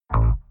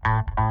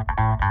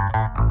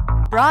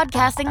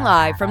Broadcasting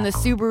live from the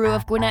Subaru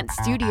of Gwinnett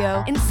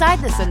studio inside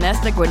the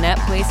Sonesta Gwinnett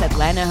Place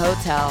Atlanta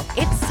Hotel.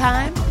 It's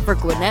time for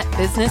Gwinnett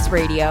Business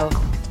Radio.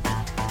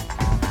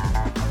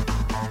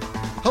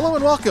 Hello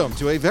and welcome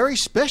to a very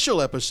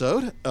special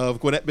episode of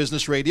Gwinnett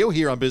Business Radio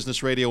here on Business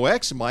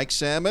RadioX. Mike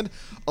Salmon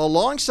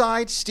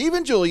alongside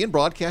Stephen Julian,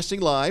 broadcasting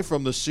live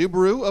from the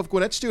Subaru of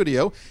Gwinnett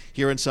studio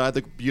here inside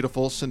the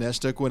beautiful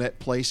Sonesta Gwinnett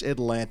Place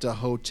Atlanta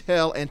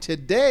Hotel. And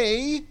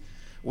today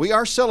we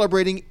are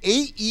celebrating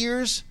 8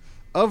 years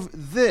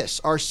of this,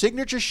 our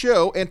signature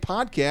show and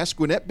podcast,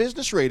 Gwinnett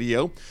Business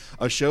Radio,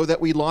 a show that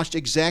we launched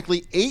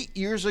exactly 8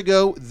 years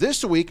ago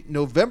this week,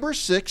 November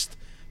 6th,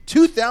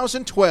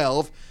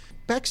 2012.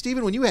 Back,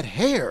 Stephen, when you had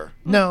hair.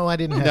 No, I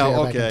didn't have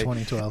hair back in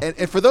 2012.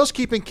 And for those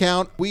keeping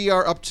count, we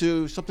are up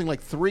to something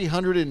like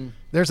 300 and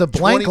there's a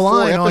blank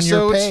line episodes. On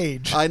your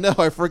page. I know.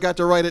 I forgot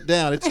to write it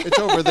down. It's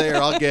over there.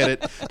 I'll get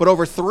it. But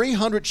over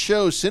 300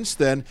 shows since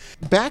then.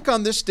 Back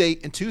on this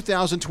date in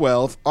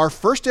 2012, our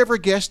first ever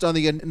guest on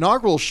the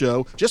inaugural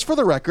show, just for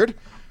the record,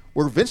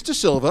 were Vince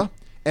DeSilva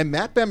and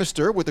Matt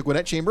Bemister with the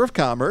Gwinnett Chamber of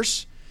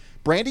Commerce,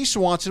 Brandy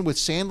Swanson with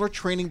Sandler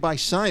Training by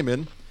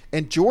Simon,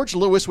 and George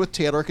Lewis with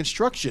Taylor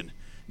Construction.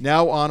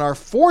 Now on our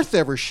fourth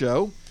ever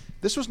show,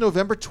 this was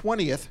November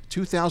 20th,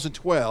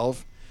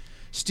 2012,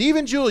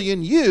 Stephen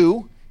Julian,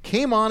 you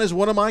came on as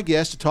one of my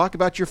guests to talk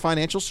about your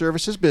financial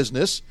services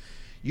business.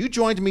 You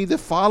joined me the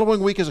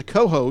following week as a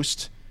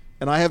co-host,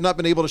 and I have not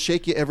been able to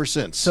shake you ever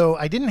since. So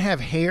I didn't have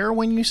hair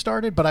when you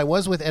started, but I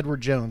was with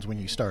Edward Jones when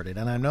you started,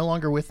 and I'm no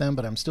longer with them,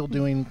 but I'm still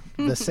doing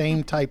the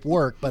same type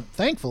work. But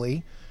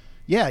thankfully,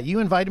 yeah, you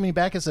invited me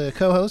back as a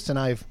co-host, and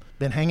I've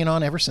been hanging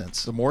on ever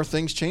since. The more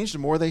things change, the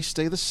more they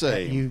stay the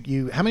same.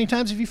 You. How many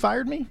times have you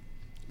fired me?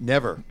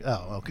 Never.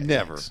 Oh, okay.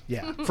 Never. Thanks.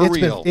 Yeah. For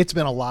real. It's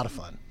been a lot of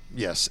fun.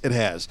 Yes, it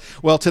has.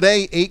 Well,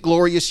 today, 8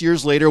 glorious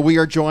years later, we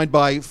are joined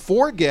by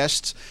 4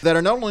 guests that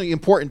are not only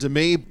important to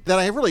me, that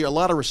I have really a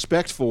lot of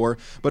respect for,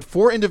 but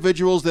 4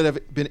 individuals that have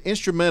been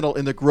instrumental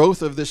in the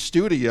growth of this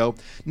studio,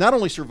 not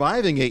only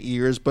surviving 8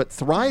 years, but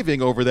thriving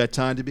over that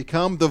time to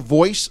become the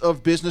voice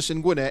of business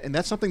in Gwinnett, and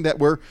that's something that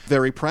we're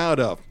very proud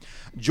of.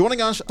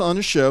 Joining us on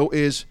the show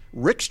is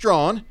Rick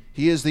Strawn.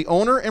 He is the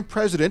owner and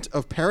president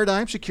of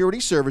Paradigm Security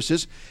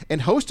Services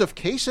and host of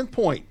Case in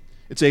Point.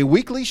 It's a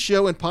weekly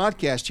show and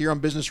podcast here on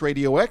Business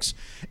RadioX.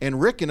 And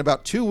Rick, in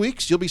about 2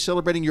 weeks, you'll be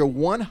celebrating your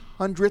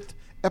 100th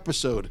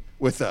episode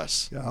with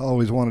us. I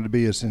always wanted to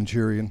be a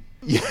centurion.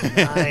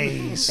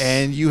 Nice.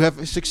 And you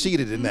have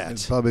succeeded in that.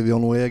 It's probably the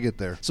only way I get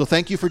there. So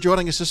thank you for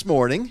joining us this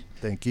morning.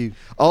 Thank you.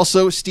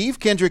 Also, Steve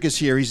Kendrick is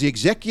here. He's the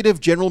executive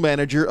general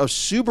manager of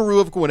Subaru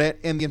of Gwinnett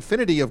and the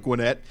Infinity of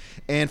Gwinnett.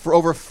 And for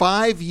over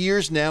 5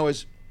 years now,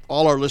 as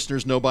all our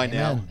listeners know by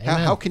now.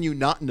 How can you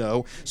not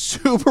know?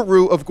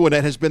 Subaru of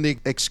Gwinnett has been the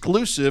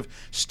exclusive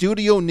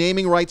studio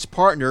naming rights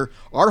partner.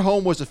 Our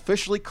home was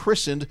officially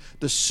christened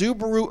the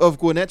Subaru of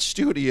Gwinnett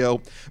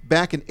Studio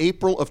back in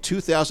April of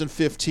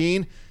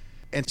 2015.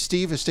 And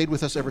Steve has stayed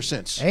with us ever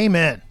since.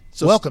 Amen.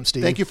 So welcome,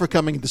 Steve. Thank you for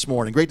coming this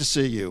morning. Great to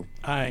see you.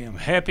 I am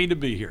happy to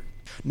be here.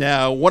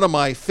 Now, one of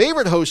my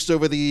favorite hosts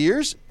over the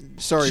years,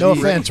 sorry. No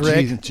offense,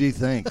 Rick. Gee,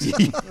 thanks.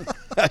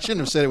 I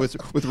shouldn't have said it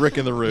with Rick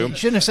in the room. You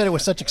shouldn't have said it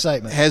with such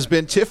excitement. Has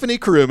been Tiffany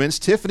Crumans.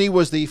 Tiffany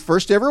was the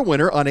first ever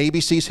winner on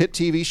ABC's hit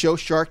TV show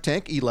Shark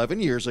Tank 11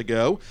 years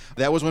ago.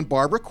 That was when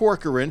Barbara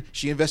Corcoran,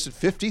 she invested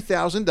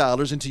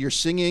 $50,000 into your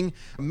singing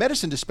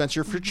medicine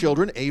dispenser for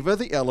children, Ava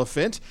the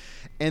Elephant.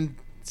 And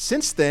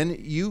since then,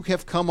 you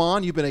have come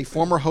on. You've been a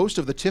former host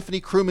of the Tiffany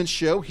Crumans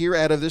Show here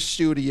out of this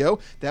studio.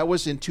 That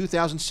was in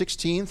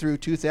 2016 through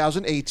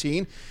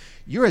 2018.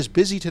 You're as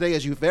busy today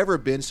as you've ever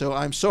been, so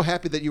I'm so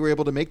happy that you were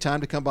able to make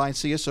time to come by and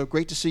see us. So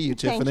great to see you,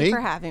 Tiffany. Thank you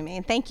for having me,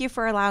 and thank you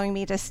for allowing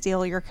me to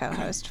steal your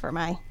co-host for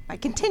my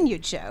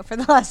continued show for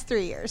the last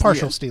 3 years.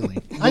 Partial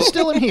stealing. I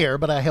still am here,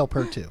 but I help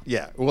her too.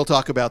 Yeah, we'll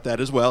talk about that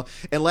as well.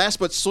 And last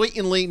but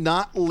certainly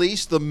not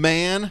least, the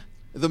man,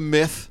 the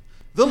myth,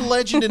 the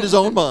legend in his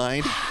own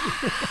mind,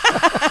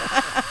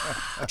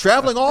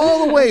 traveling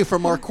all the way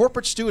from our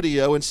corporate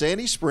studio in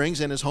Sandy Springs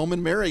and his home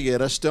in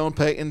Marietta, Stone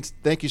Payton.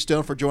 Thank you,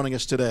 Stone, for joining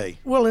us today.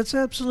 Well, it's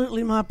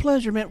absolutely my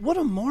pleasure, man. What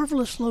a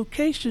marvelous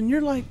location.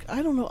 You're like,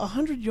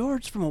 100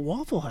 yards from a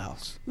Waffle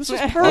House. This is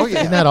perfect. Oh,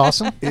 yeah. Isn't that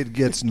awesome? It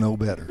gets no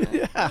better.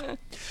 Yeah.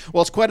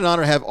 Well, it's quite an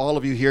honor to have all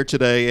of you here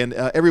today, and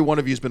every one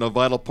of you has been a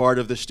vital part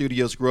of the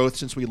studio's growth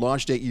since we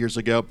launched 8 years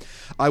ago.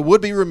 I would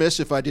be remiss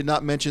if I did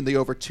not mention the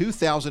over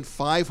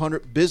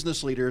 2,500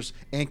 business leaders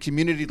and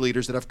community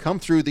leaders that have come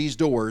through these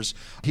doors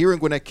here in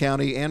Gwinnett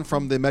County and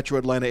from the Metro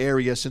Atlanta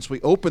area since we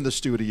opened the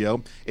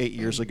studio 8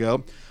 years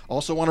ago.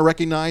 Also want to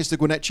recognize the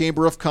Gwinnett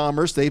Chamber of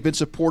Commerce. They've been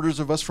supporters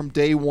of us from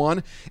day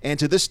one, and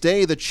to this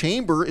day, the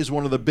Chamber is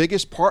one of the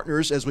biggest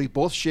partners as we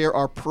both share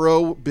our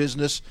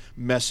pro-business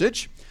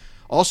message.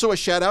 Also, a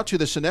shout out to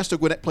the Sonesta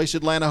Gwinnett Place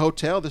Atlanta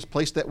Hotel, this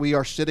place that we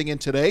are sitting in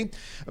today.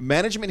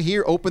 Management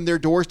here opened their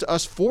doors to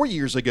us 4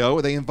 years ago.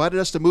 They invited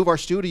us to move our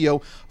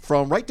studio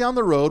from right down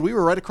the road. We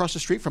were right across the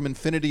street from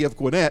Infinity of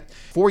Gwinnett.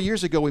 4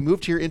 years ago, we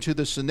moved here into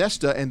the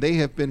Sonesta, and they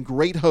have been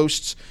great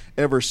hosts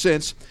ever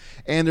since.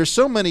 And there's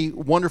so many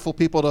wonderful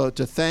people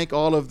to thank,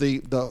 all of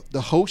the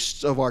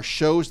hosts of our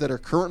shows that are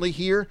currently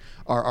here,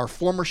 our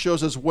former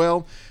shows as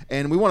well.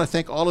 And we want to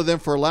thank all of them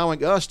for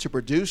allowing us to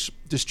produce,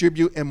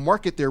 distribute, and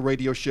market their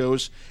radio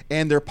shows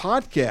and their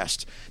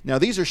podcasts. Now,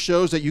 these are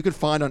shows that you can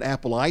find on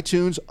Apple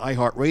iTunes,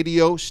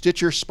 iHeartRadio,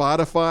 Stitcher,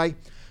 Spotify,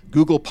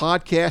 Google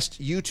Podcasts,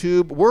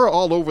 YouTube. We're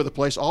all over the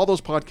place, all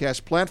those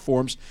podcast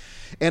platforms.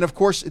 And, of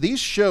course, these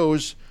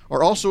shows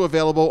are also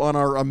available on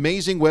our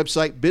amazing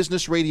website,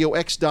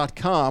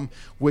 businessradiox.com,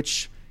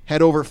 which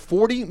had over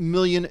 40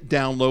 million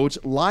downloads,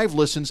 live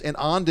listens, and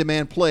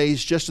on-demand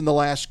plays just in the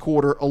last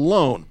quarter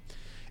alone.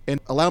 And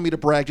allow me to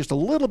brag just a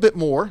little bit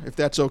more, if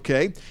that's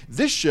okay.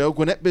 This show,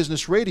 Gwinnett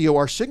Business Radio,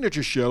 our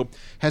signature show,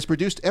 has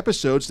produced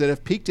episodes that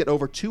have peaked at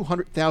over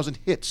 200,000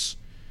 hits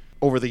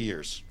over the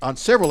years on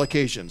several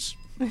occasions.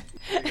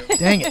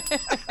 Dang it.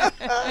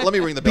 Let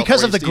me ring the bell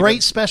Because for of you, the Stephen.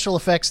 great special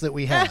effects that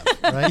we have,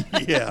 right?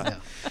 Yeah.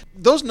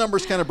 Those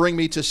numbers kind of bring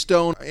me to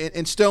Stone.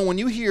 And Stone, when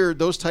you hear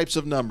those types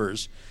of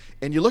numbers,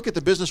 and you look at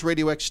the Business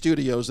RadioX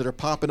studios that are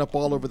popping up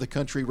all over the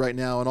country right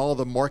now and all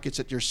the markets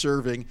that you're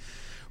serving,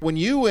 when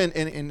you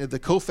and the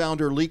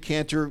co-founder, Lee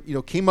Cantor,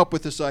 came up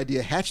with this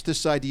idea, hatched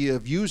this idea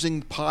of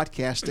using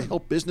podcasts to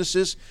help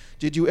businesses,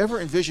 did you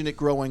ever envision it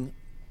growing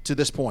to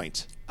this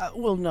point?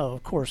 Well, no,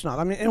 of course not.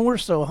 I mean, and we're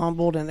so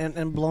humbled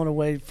and blown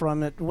away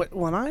from it.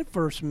 When I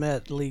first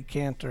met Lee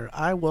Cantor,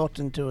 I walked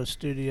into a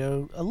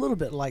studio a little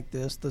bit like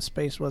this. The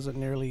space wasn't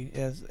nearly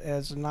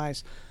as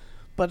nice.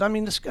 But, I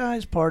mean, the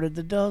skies parted,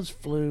 the doves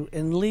flew,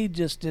 and Lee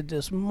just did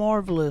this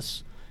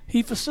marvelous,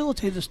 he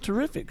facilitated this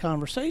terrific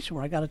conversation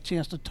where I got a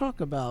chance to talk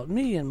about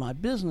me and my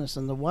business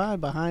and the why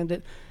behind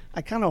it.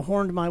 I kind of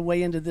horned my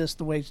way into this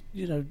the way,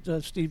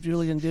 Steve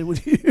Julian did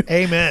with you.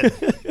 Amen.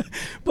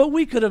 But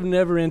we could have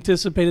never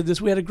anticipated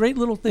this. We had a great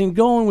little thing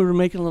going. We were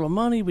making a little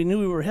money. We knew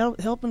we were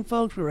helping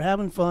folks. We were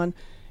having fun.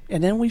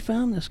 And then we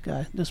found this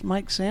guy, this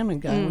Mike Salmon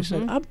guy. Mm-hmm. We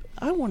said,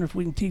 I wonder if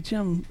we can teach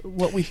him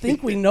what we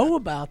think we know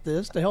about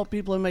this to help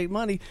people and make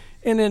money.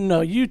 And then, no,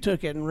 you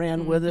took it and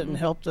ran with it and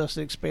helped us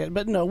expand.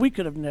 But, no, we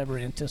could have never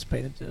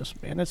anticipated this,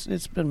 man.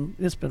 It's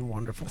been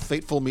wonderful. A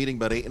fateful meeting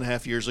about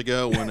 8.5 years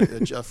ago when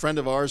a friend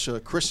of ours,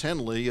 Chris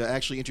Henley,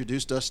 actually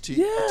introduced us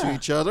to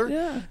each other.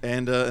 Yeah.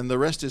 And the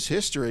rest is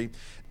history.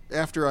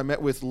 After I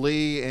met with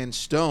Lee and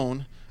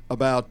Stone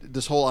about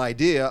this whole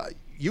idea,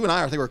 you and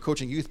I think, were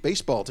coaching youth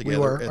baseball together.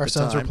 We were. At Our the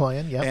sons time. were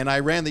playing, yeah. And I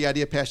ran the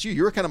idea past you.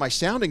 You were kind of my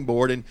sounding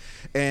board,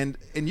 and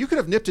you could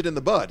have nipped it in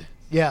the bud.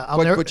 Yeah.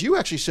 But you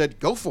actually said,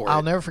 go for it.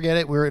 I'll never forget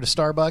it. We were at a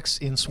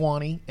Starbucks in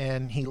Swanee,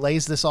 and he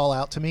lays this all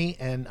out to me,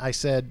 and I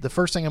said, the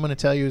first thing I'm going to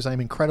tell you is I'm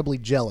incredibly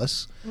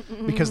jealous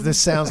because this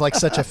sounds like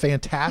such a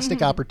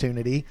fantastic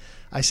opportunity.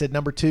 I said,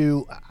 number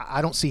two,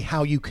 I don't see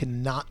how you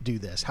cannot do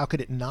this. How could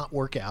it not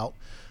work out?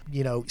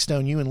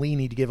 Stone, you and Lee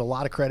need to give a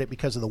lot of credit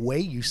because of the way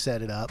you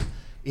set it up.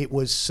 It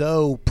was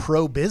so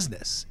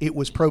pro-business. It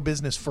was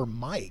pro-business for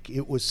Mike.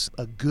 It was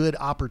a good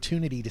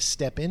opportunity to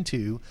step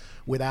into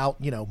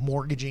without,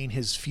 mortgaging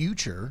his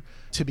future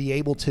to be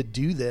able to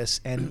do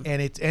this. And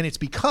it's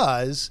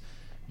because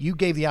you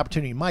gave the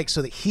opportunity to Mike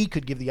so that he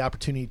could give the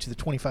opportunity to the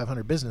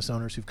 2,500 business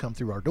owners who've come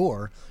through our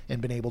door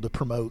and been able to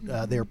promote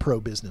their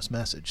pro-business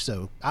message.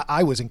 So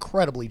I was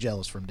incredibly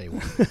jealous from day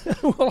one.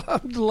 Well,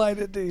 I'm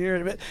delighted to hear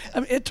it. But,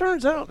 I mean, it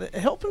turns out that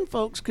helping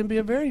folks can be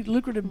a very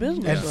lucrative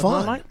business. And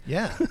fun.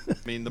 Yeah. I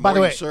mean, the By more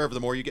the way, you serve, the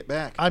more you get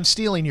back. I'm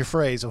stealing your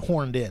phrase of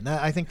horned in.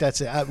 I think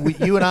that's it.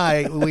 You and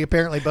I, we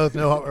apparently both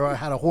know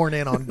how to horn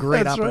in on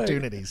great That's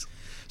opportunities. Right.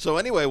 So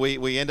anyway,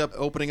 we end up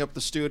opening up the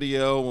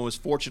studio and was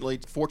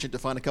fortunate to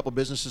find a couple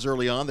businesses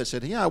early on that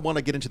said, I want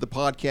to get into the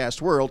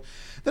podcast world.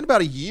 Then about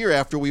a year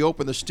after we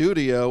opened the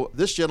studio,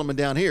 this gentleman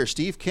down here,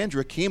 Steve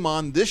Kendrick, came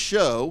on this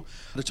show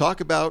to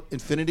talk about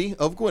Infinity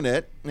of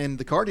Gwinnett and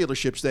the car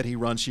dealerships that he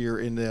runs here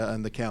in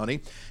the county.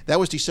 That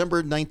was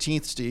December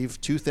 19th, Steve,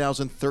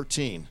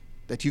 2013,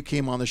 that you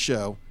came on the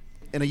show.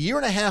 And a year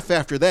and a half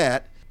after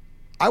that,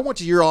 I went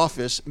to your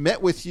office,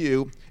 met with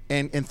you,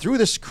 and through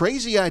this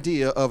crazy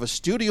idea of a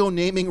studio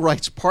naming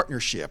rights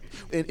partnership,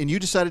 and you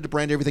decided to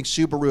brand everything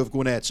Subaru of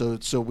Gwinnett.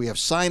 So we have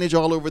signage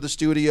all over the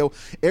studio.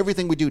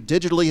 Everything we do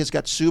digitally has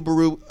got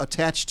Subaru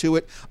attached to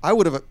it. I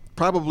would have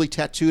probably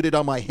tattooed it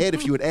on my head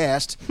if you had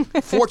asked.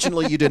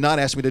 Fortunately, you did not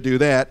ask me to do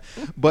that.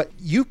 But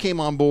you came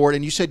on board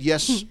and you said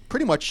yes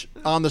pretty much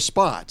on the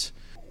spot.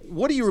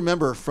 What do you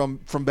remember from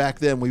back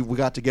then? We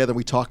got together,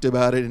 we talked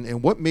about it,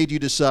 and what made you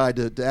decide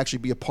to actually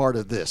be a part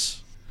of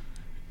this?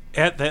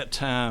 At that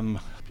time,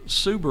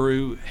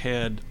 Subaru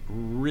had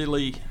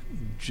really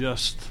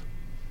just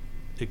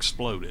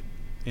exploded.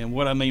 And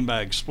what I mean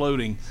by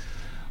exploding,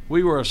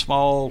 we were a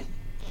small,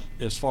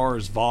 as far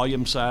as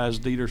volume size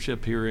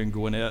dealership here in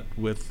Gwinnett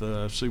with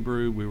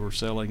Subaru. We were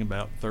selling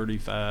about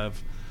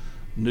 35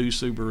 new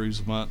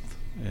Subarus a month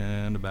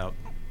and about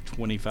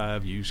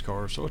 25 used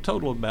cars, so a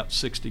total of about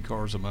 60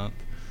 cars a month.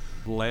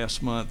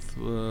 Last month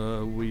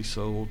we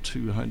sold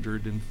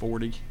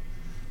 240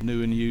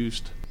 new and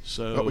used.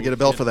 So we get a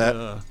bell for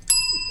that.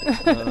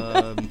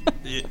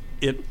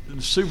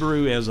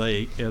 Subaru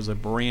as a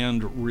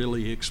brand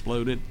really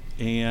exploded,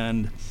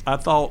 And I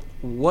thought,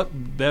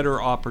 what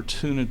better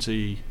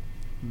opportunity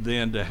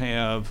than to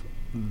have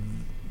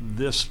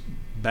this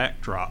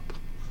backdrop,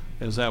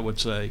 as I would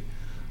say,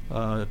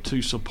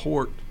 to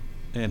support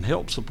and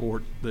help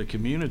support the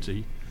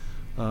community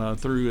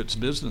through its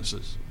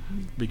businesses.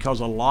 Because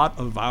a lot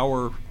of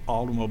our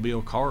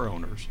automobile car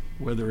owners,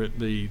 whether it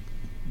be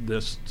the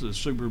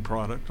Subaru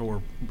product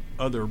or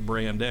other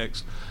brand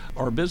X,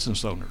 are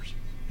business owners.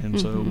 And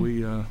so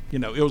we,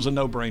 it was a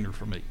no-brainer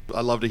for me.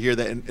 I love to hear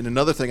that. And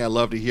another thing I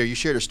love to hear, you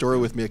shared a story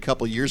with me a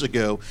couple years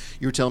ago.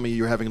 You were telling me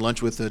you were having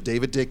lunch with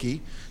David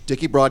Dickey.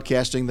 Dickey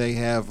Broadcasting, they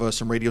have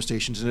some radio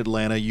stations in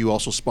Atlanta. You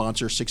also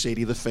sponsor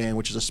 680 The Fan,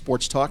 which is a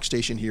sports talk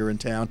station here in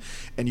town.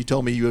 And you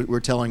told me you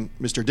were telling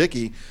Mr.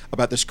 Dickey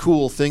about this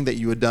cool thing that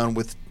you had done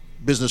with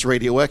Business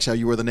RadioX, how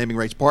you were the naming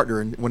rights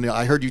partner. And when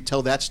I heard you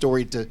tell that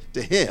story to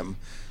him,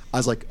 I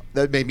was like,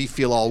 that made me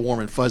feel all warm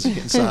and fuzzy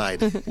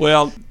inside.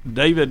 Well,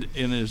 David,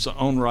 in his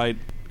own right,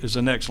 is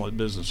an excellent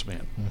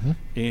businessman.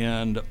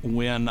 And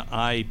when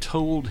I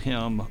told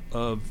him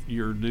of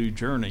your new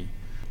journey,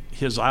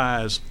 his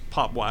eyes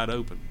popped wide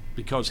open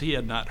because he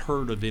had not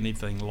heard of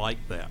anything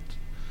like that.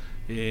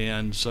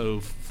 And so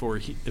for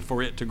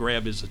it to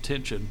grab his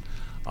attention,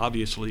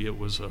 obviously it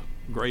was a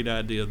great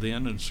idea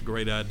then, and it's a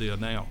great idea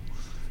now.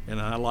 And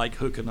I like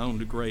hooking on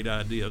to great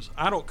ideas.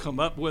 I don't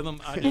come up with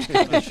them. I just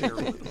share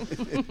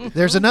with them.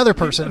 There's another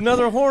person.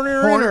 Another horn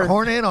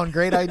in on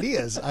great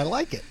ideas. I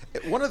like it.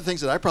 One of the things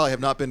that I probably have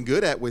not been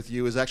good at with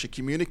you is actually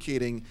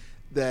communicating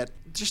that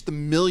just the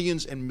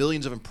millions and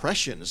millions of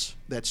impressions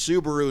that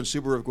Subaru and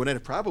Subaru of Gwinnett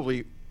have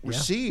probably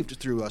received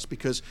through us,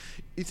 because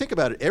you think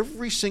about it,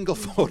 every single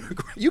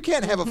photograph, you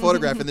can't have a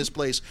photograph in this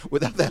place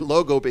without that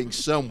logo being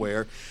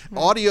somewhere.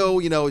 Audio,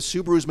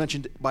 Subaru is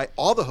mentioned by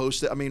all the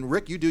hosts. I mean,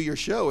 Rick, you do your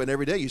show, and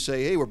every day you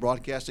say, hey, we're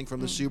broadcasting from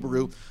the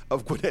Subaru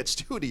of Gwinnett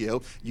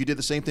studio. You did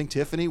the same thing,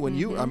 Tiffany,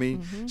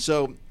 when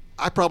so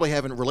I probably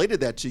haven't related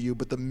that to you,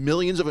 but the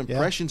millions of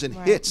impressions and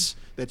hits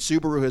that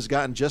Subaru has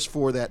gotten just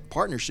for that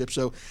partnership.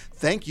 So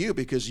thank you,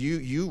 because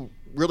you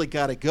really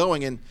got it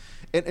going.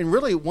 And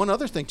really, one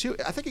other thing, too,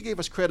 I think it gave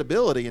us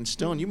credibility. And,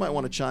 Stone, you might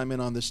want to chime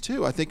in on this,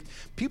 too. I think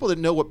people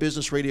didn't know what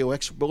Business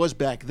RadioX was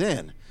back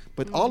then.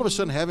 But all of a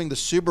sudden, having the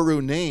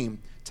Subaru name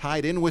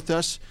tied in with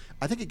us,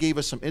 I think it gave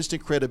us some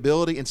instant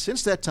credibility. And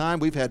since that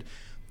time, we've had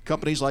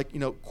companies like,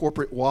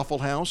 Corporate Waffle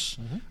House,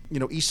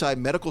 Eastside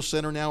Medical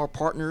Center now are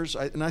partners.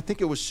 And I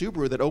think it was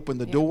Subaru that opened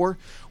the door.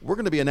 We're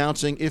going to be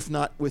announcing, if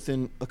not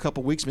within a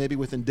couple weeks, maybe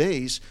within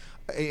days,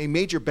 a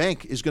major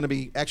bank is going to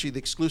be actually the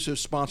exclusive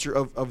sponsor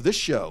of this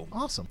show.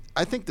 Awesome.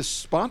 I think the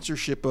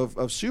sponsorship of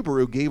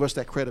Subaru gave us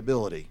that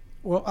credibility.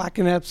 Well, I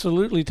can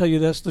absolutely tell you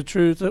that's the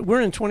truth.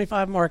 We're in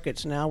 25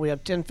 markets now. We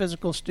have 10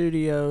 physical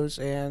studios,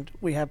 and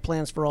we have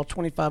plans for all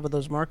 25 of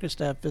those markets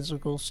to have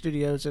physical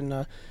studios in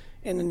the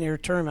near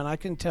term. And I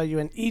can tell you,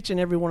 in each and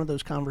every one of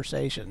those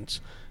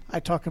conversations, I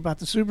talk about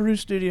the Subaru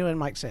studio and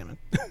Mike Salmon.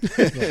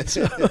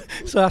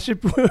 So I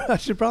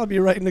should probably be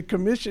writing a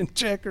commission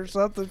check or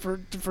something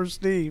for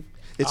Steve.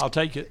 I'll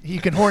take it.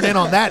 You can horn in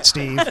on that,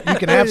 Steve. You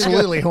can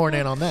absolutely horn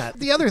in on that.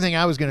 The other thing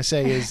I was going to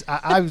say is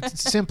I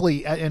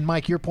simply, and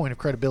Mike, your point of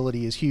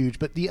credibility is huge,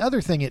 but the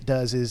other thing it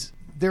does is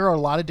there are a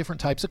lot of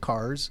different types of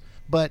cars,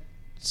 but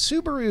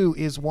Subaru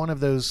is one of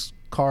those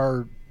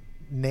car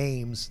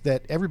names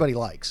that everybody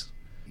likes.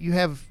 You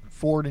have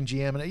Ford and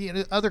GM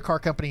and other car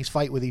companies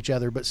fight with each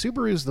other, but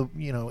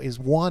Subaru is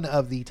one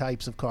of the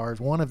types of cars,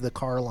 one of the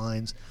car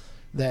lines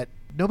that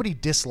nobody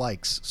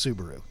dislikes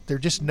Subaru. They're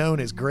just known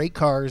as great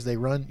cars. They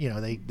run,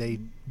 they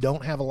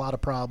don't have a lot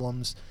of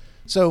problems.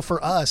 So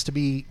for us to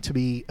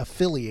be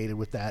affiliated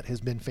with that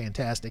has been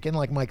fantastic. And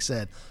like Mike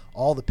said,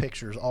 all the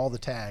pictures, all the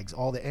tags,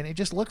 and it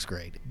just looks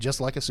great, just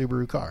like a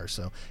Subaru car.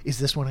 So is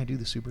this when I do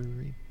the Subaru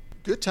read?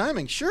 Good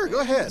timing. Sure, go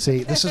ahead.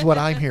 See, this is what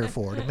I'm here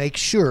for, to make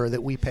sure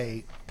that we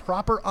pay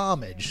proper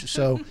homage.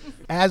 So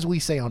as we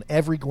say on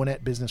every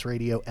Gwinnett Business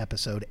Radio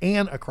episode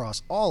and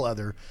across all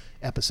other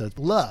episodes,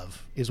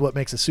 love is what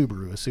makes a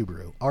Subaru a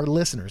Subaru. Our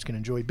listeners can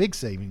enjoy big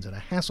savings and a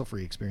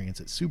hassle-free experience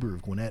at Subaru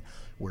of Gwinnett,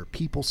 where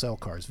people sell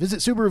cars. Visit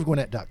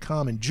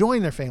SubaruofGwinnett.com and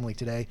join their family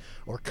today,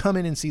 or come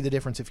in and see the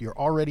difference. If you're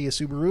already a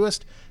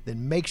Subaruist,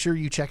 then make sure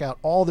you check out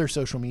all their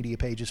social media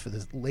pages for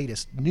the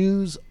latest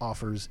news,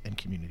 offers, and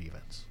community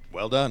events.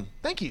 Well done.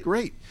 Thank you.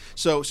 Great.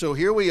 So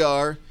here we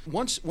are.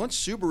 Once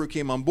Subaru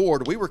came on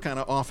board, we were kind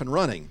of off and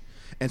running.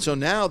 And so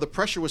now the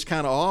pressure was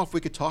kind of off. We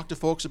could talk to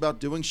folks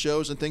about doing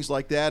shows and things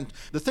like that. And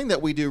the thing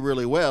that we do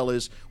really well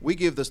is we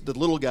give the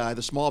little guy,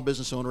 the small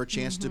business owner, a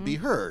chance to be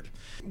heard.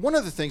 One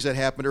of the things that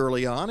happened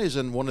early on is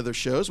in one of their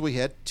shows, we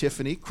had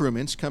Tiffany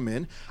Crumins come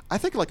in. I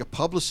think like a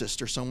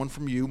publicist or someone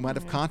from you might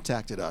have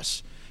contacted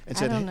us. And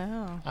said, I don't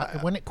know.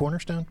 Wasn't it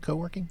Cornerstone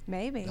Co-working?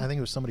 Maybe. I think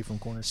it was somebody from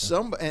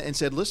Cornerstone. And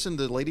said, listen,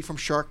 the lady from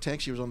Shark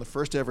Tank, she was on the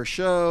first ever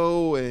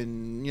show,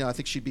 and I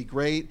think she'd be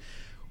great.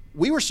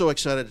 we were so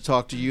excited to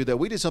talk to you that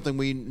we did something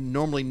we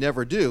normally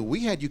never do.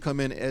 We had you come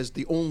in as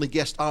the only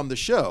guest on the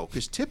show,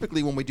 because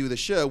typically when we do the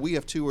show, we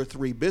have 2 or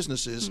 3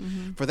 businesses.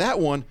 For that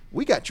one,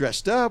 we got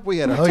dressed up. We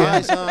had our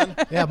ties on.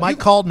 Yeah, Mike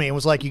called me and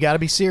was like, "You got to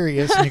be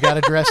serious, and you got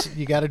to dress.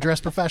 You got to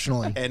dress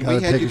professionally." And Gotta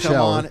we had take you a come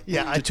shower. on.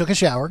 Yeah, I took a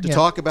shower to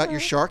talk about your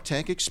Shark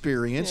Tank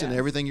experience and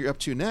everything you're up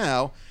to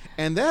now.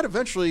 And that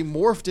eventually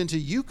morphed into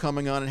you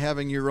coming on and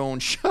having your own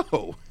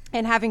show.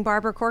 And having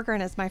Barbara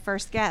Corcoran as my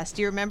first guest.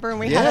 Do you remember when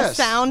we had Yes. a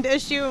sound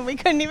issue and we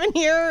couldn't even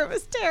hear her? It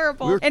was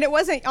terrible. And it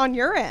wasn't on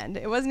your end.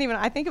 It wasn't even,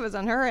 I think it was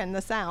on her end,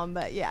 the sound.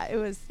 But yeah, it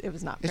was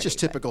not It's just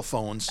pretty, but typical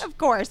phones. Of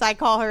course, I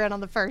call her in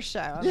on the first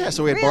show. I'm Yeah, like,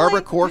 so we had "Really?"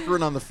 Barbara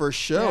Corcoran on the first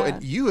show, Yeah.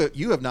 and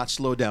you have not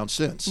slowed down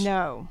since.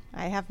 No,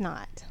 I have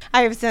not.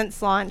 I have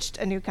since launched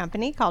a new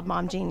company called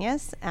Mom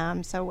Genius.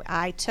 So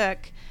I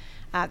took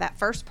that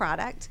first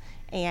product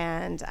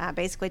and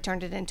basically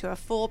turned it into a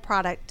full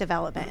product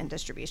development and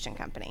distribution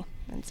company.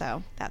 And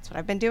so that's what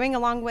I've been doing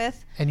along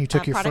with And you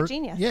took your Product first,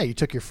 Genius. yeah, you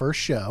took your first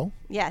show,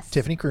 Yes.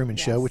 Tiffany Crewman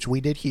show, Yes. which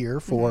we did here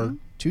for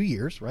 2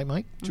 years, right,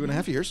 Mike?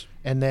 2.5 years.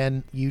 And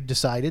then you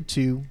decided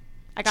to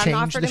I got an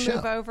change offer the to show.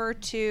 move over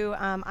to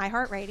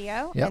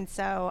iHeartRadio, Yep. and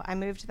so I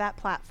moved to that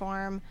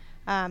platform.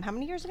 How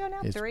many years ago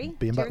now? It's 3?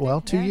 been about- 2 or well,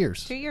 3? 2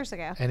 years. 2 years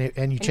ago. And you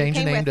And you changed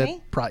the came name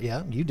with to me?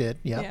 yeah, you did.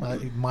 Yeah. Yeah.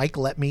 Mike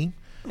let me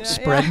Yeah,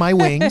 spread yeah. my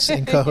wings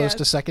and co-host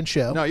Yes. a second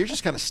show. No, you're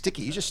just kind of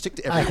sticky. You just stick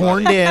to I everybody.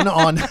 horned in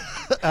on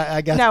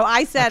I got No,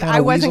 I said kinda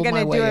I wasn't weaseled my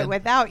going to way do it in.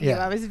 without you.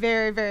 Yeah. I was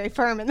very, very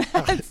firm in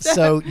that.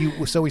 so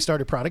we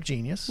started Product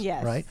Genius,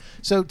 Yes. right?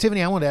 So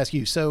Tiffany, I want to ask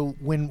you. So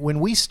when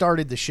we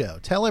started the show,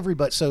 tell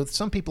everybody. So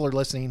some people are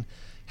listening,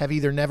 have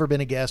either never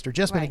been a guest or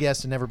just been a Right.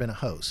 guest and never been a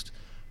host.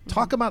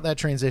 Talk about that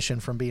transition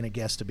from being a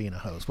guest to being a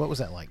host. What was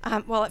that like?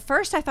 Well, at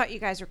first I thought you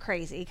guys were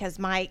crazy because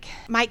Mike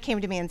came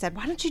to me and said,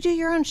 "Why don't you do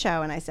your own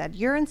show?" And I said,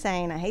 "You're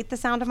insane. I hate the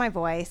sound of my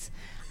voice.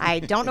 I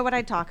don't know what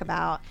I'd talk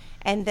about."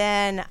 And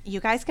then you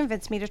guys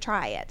convinced me to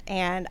try it.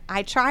 And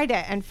I tried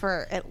it. And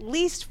for at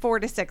least 4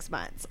 to 6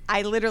 months,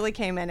 I literally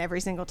came in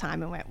every single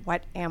time and went,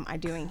 "What am I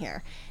doing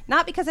here?"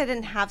 Not because I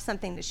didn't have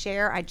something to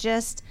share. I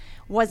just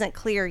wasn't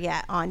clear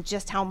yet on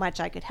just how much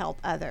I could help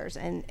others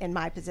in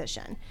my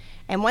position.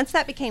 And once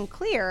that became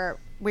clear,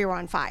 we were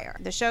on fire.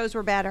 The shows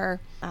were better.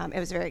 It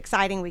was very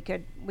exciting. We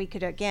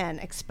could again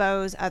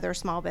expose other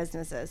small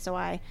businesses. So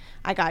I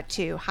got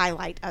to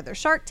highlight other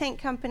Shark Tank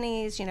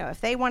companies,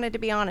 if they wanted to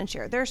be on and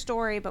share their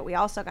story. But we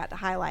also got to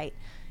highlight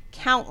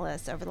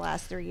countless over the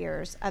last 3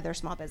 years other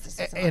small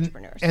businesses and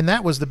entrepreneurs. And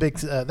that was the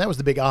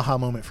big aha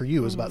moment for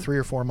you. It was about 3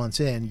 or 4 months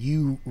in.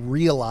 You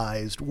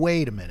realized,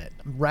 wait a minute,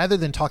 rather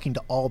than talking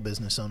to all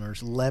business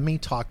owners, let me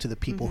talk to the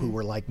people who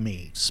were like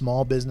me,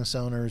 small business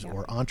owners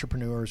or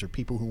entrepreneurs or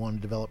people who want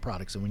to develop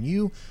products. And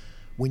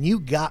when you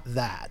got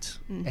that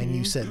and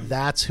you said,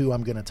 that's who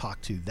I'm going to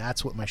talk to,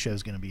 that's what my show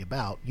is going to be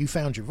about, you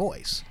found your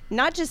voice.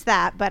 Not just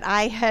that, but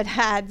I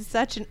had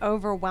such an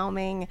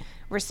overwhelming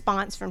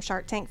response from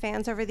Shark Tank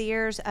fans over the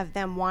years of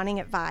them wanting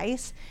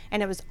advice,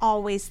 and it was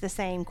always the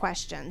same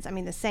questions. I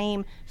mean, the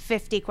same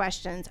 50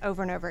 questions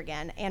over and over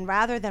again. And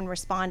rather than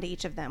respond to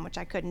each of them, which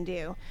I couldn't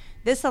do,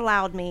 this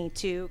allowed me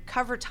to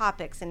cover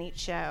topics in each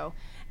show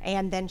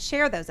and then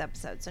share those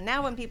episodes. So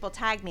now when people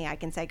tag me, I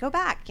can say, go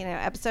back,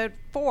 episode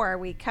 4,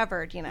 we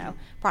covered,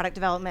 product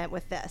development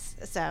with this.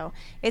 So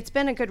it's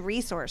been a good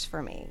resource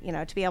for me,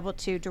 to be able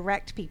to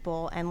direct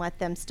people and let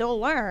them still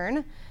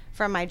learn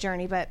from my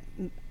journey, but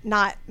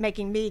not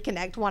making me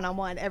connect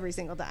one-on-one every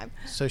single time.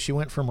 So she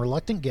went from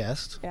reluctant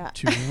guest Yeah.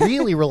 to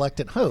really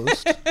reluctant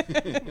host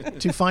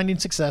to finding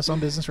success on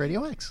Business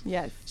RadioX.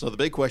 Yes. So the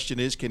big question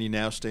is, can you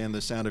now stand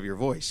the sound of your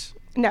voice?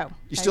 No.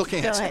 You still I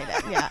can't. Still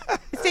hate it. Yeah.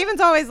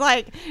 Steven's always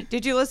like,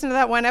 "Did you listen to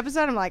that one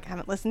episode?" I'm like, "I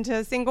haven't listened to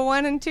a single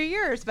one in 2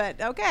 years, but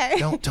okay."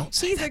 Don't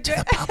say He's that a to the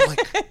good- public.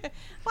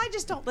 Well, I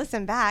just don't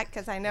listen back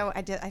because I know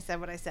I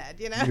said what I said.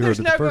 You There's heard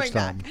it no the going first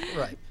time. back.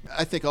 Right.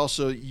 I think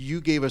also you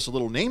gave us a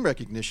little name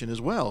recognition as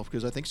well,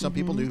 because I think some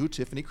people knew who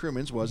Tiffany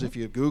Crewman's was. If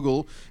you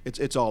Google,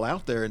 it's all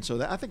out there, and so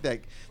I think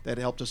that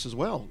helped us as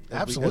well as we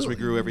Absolutely.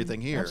 grew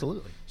everything here.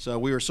 Absolutely. So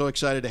we were so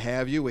excited to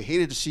have you. We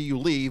hated to see you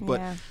leave,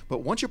 but Yeah.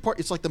 once you're part,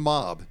 it's like the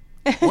mob.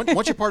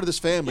 Once you're part of this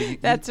family,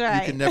 That's you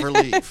right. can never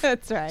leave.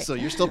 That's right. So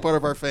you're still part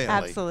of our family.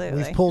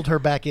 Absolutely. We've pulled her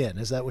back in.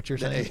 Is that what you're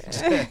saying?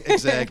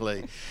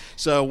 Exactly.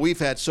 So we've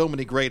had so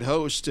many great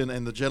hosts,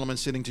 and the gentleman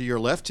sitting to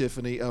your left,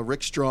 Tiffany,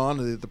 Rick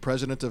Strawn, the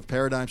president of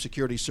Paradigm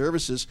Security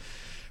Services.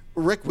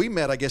 Rick, we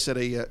met, I guess, at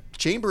a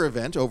chamber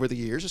event over the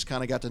years, just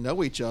kind of got to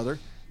know each other.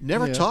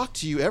 Never Yeah. talked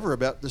to you ever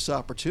about this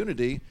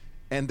opportunity.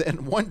 And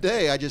then one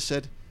day I just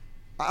said,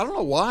 I don't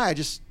know why, I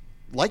just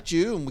liked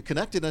you, and we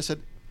connected, and I said,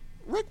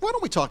 Rick, why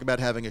don't we talk about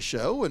having a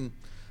show? And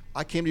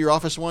I came to your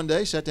office one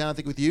day, sat down, I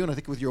think, with you, and I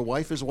think with your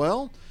wife as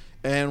well.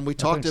 And we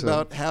talked think so.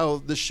 about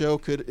how the show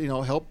could,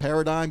 help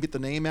Paradigm get the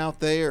name out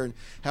there and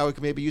how we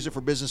could maybe use it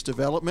for business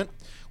development.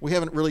 We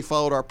haven't really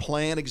followed our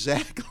plan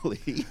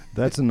exactly.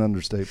 That's an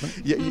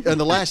understatement. Yeah, in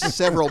the last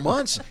several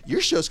months, your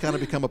show's kind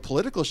of become a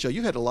political show.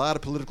 You had a lot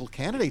of political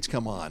candidates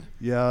come on.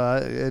 Yeah,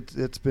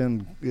 it's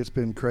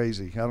been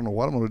crazy. I don't know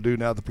what I'm going to do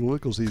now that the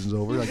political season's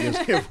over.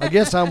 I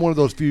guess I'm one of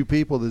those few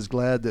people that's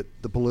glad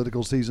that the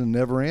political season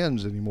never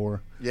ends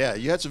anymore. Yeah,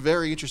 you had some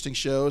very interesting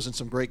shows and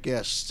some great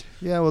guests.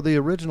 Yeah, well, the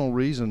original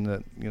reason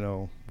that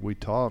we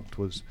talked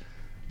was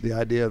the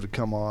idea to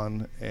come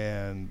on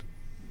and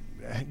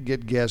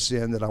get guests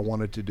in that I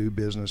wanted to do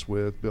business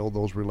with, build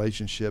those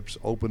relationships,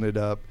 open it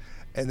up,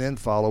 and then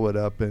follow it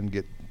up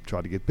and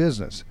try to get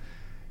business.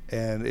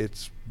 And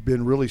it's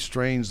been really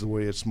strange the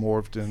way it's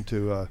morphed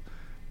into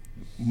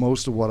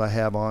most of what I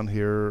have on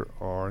here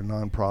are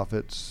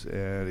nonprofits,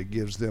 and it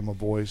gives them a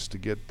voice to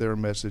get their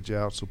message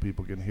out so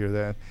people can hear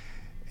that.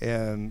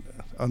 And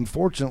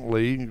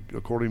unfortunately,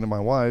 according to my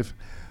wife,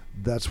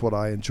 that's what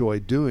I enjoy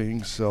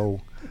doing.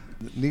 So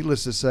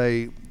needless to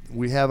say,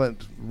 we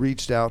haven't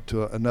reached out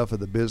to enough of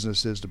the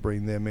businesses to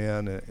bring them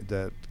in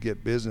that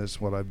get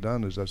business. What I've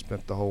done is I've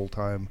spent the whole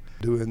time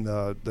doing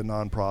the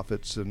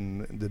nonprofits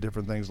and the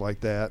different things like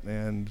that,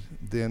 and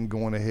then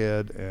going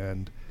ahead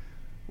and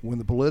when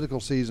the political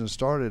season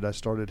started, I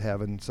started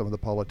having some of the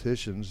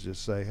politicians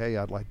just say, hey,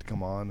 I'd like to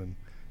come on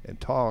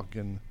and talk,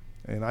 and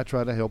I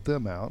try to help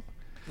them out.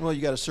 Well,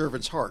 you got a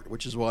servant's heart,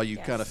 which is why you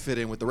kind of fit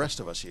in with the rest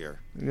of us here.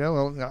 Yeah,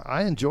 well,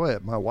 I enjoy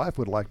it. My wife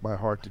would like my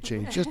heart to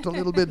change just a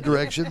little bit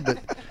direction, but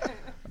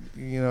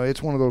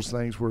it's one of those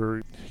things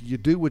where you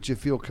do what you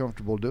feel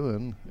comfortable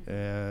doing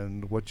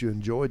and what you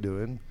enjoy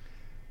doing.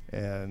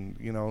 And,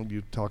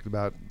 you talked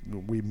about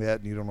we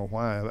met and you don't know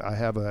why. I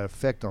have an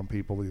effect on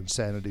people. The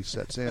insanity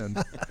sets in.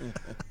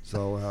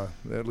 So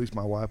at least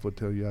my wife would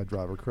tell you I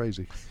drive her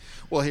crazy.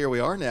 Well, here we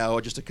are now,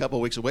 just a couple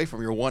of weeks away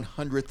from your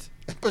 100th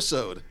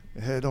episode.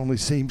 It only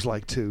seems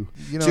like two.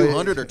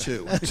 200 or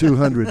two?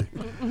 200.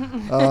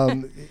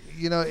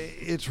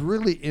 It's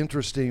really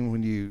interesting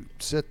when you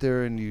sit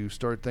there and you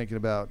start thinking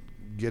about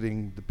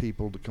getting the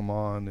people to come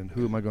on and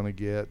who am I going to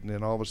get, and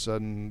then all of a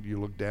sudden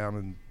you look down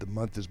and the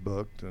month is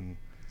booked, and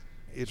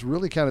it's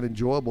really kind of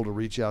enjoyable to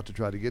reach out to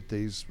try to get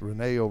these.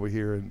 Renee over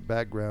here in the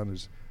background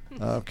is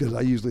because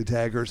I usually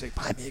tag her and say,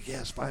 find me a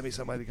guest, find me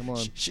somebody to come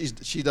on.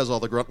 She does all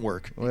the grunt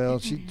work. Well,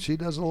 she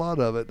does a lot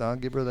of it. I'll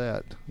give her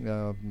that.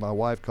 My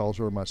wife calls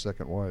her my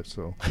second wife,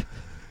 so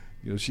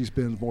she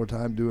spends more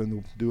time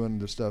doing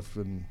the stuff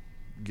and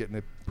getting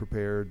it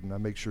prepared, and I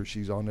make sure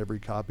she's on every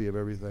copy of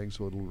everything,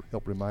 so it'll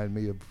help remind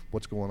me of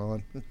what's going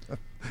on.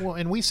 Well,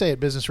 and we say at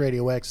Business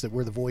RadioX that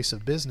we're the voice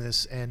of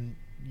business, and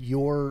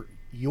your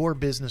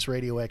Business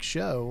RadioX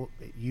show,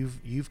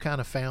 you've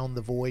kind of found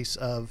the voice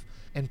of.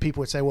 And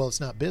people would say, well, it's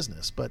not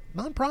business, but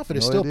nonprofit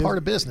is still part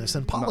of business,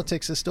 and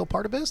politics is still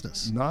part of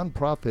business.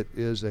 Nonprofit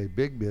is a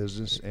big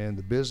business, and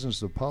the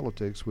business of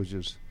politics, which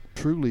is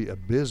truly a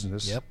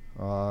business. Yep.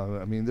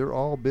 They're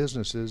all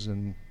businesses,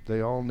 and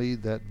they all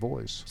need that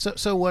voice.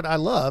 So what I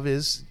love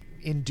is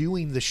in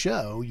doing the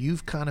show,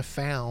 you've kind of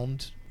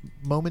found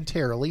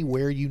momentarily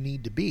where you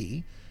need to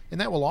be. And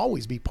that will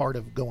always be part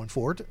of going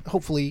forward.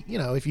 Hopefully,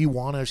 if you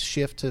want to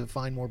shift to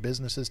find more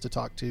businesses to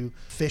talk to,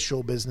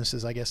 official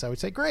businesses, I guess I would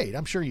say, great.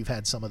 I'm sure you've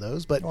had some of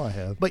those, but I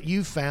have. But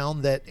you've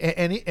found that,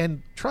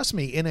 and trust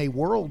me, in a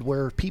world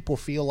where people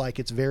feel like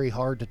it's very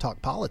hard to talk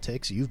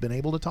politics, you've been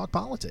able to talk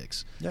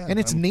politics, and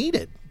it's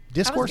needed.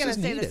 Discourse I was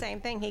is going to needed. say the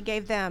same thing. He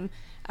gave them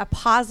a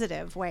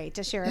positive way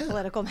to share a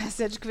political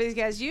message,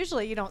 because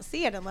usually you don't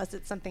see it unless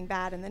it's something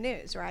bad in the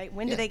news, right?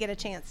 When do they get a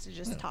chance to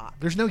just talk?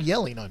 There's no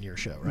yelling on your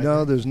show, right?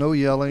 No, there's no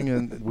yelling,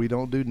 and we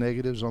don't do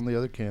negatives on the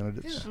other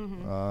candidates.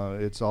 Yeah.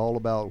 It's all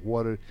about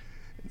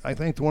I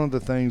think one of the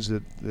things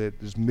that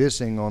is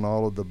missing on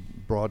all of the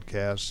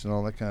broadcasts and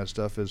all that kind of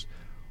stuff is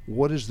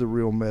what is the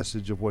real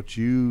message of what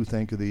you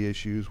think of the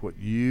issues,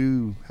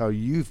 how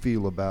you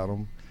feel about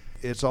them.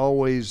 It's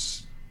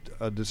always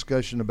a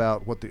discussion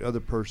about what the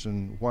other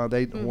person, why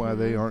they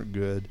aren't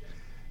good.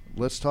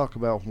 Let's talk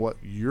about what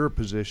your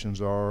positions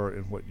are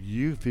and what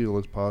you feel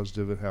is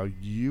positive and how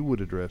you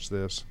would address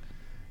this,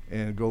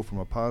 and go from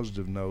a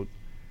positive note,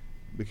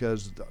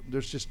 because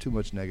there's just too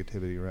much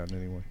negativity around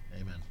anyway.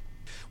 Amen.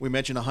 We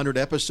mentioned 100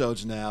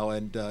 episodes now,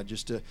 and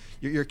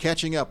you're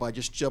catching up. I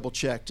just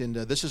double-checked, and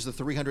this is the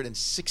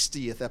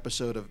 360th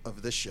episode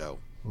of this show.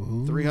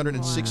 Ooh,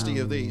 360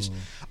 of these.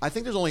 I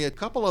think there's only a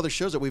couple other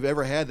shows that we've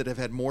ever had that have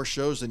had more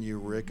shows than you,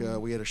 Rick.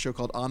 We had a show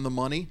called On the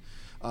Money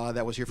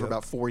that was here for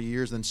about 4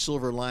 years. Then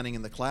Silver Lining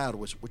in the Cloud,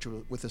 which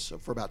was with us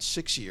for about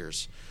 6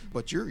 years.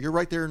 But you're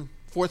right there in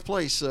fourth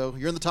place, so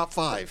you're in the top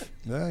 5.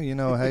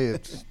 Well, hey,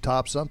 it's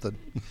top something.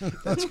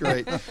 That's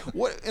great.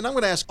 And I'm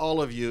going to ask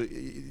all of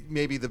you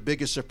maybe the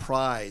biggest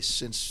surprise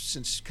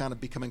since kind of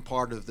becoming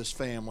part of this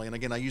family. And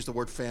again, I use the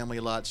word family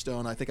a lot,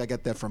 Stone. I think I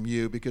got that from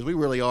you, because we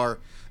really are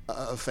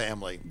a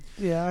family.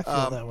 Yeah, I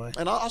feel that way.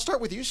 And I'll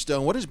start with you,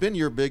 Stone. What has been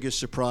your biggest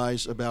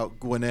surprise about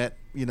Gwinnett,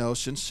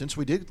 since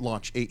we did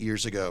launch 8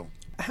 years ago?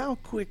 how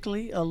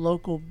quickly a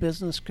local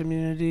business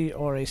community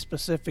or a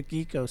specific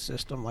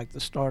ecosystem like the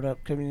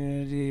startup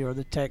community or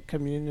the tech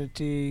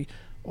community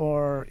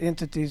or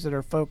entities that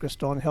are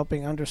focused on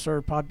helping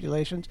underserved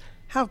populations,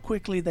 how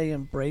quickly they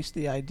embrace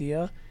the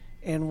idea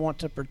and want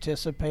to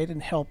participate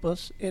and help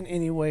us in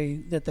any way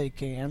that they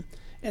can.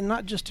 And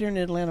not just here in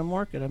the Atlanta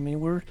market. I mean,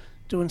 we're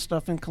doing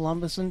stuff in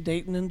Columbus and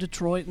Dayton and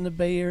Detroit and the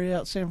Bay Area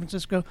out San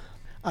Francisco.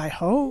 I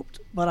hoped,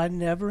 but I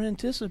never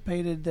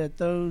anticipated that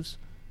those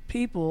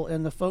people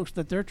and the folks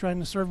that they're trying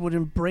to serve would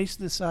embrace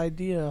this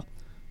idea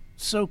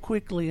so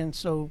quickly and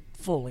so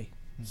fully.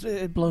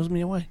 It blows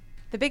me away.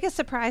 The biggest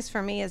surprise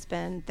for me has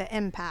been the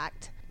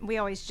impact. We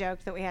always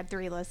joked that we had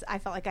I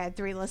felt like I had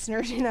 3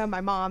 listeners,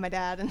 my mom, my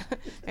dad, and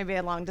maybe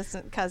a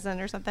long-distance cousin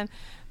or something.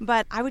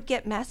 But I would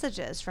get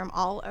messages from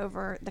all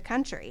over the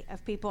country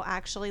of people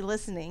actually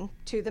listening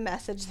to the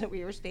message that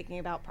we were speaking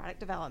about, product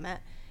development,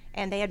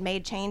 and they had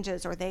made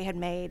changes or they had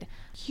made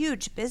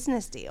huge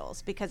business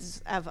deals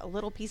because of a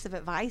little piece of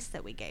advice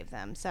that we gave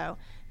them. So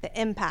the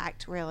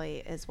impact really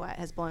is what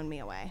has blown me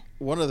away.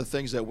 One of the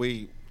things that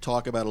we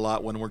talk about a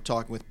lot when we're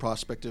talking with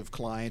prospective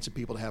clients and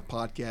people that have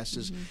podcasts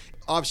is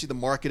obviously the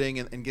marketing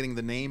and getting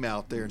the name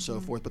out there and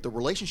so forth, but the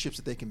relationships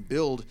that they can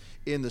build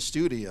in the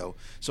studio.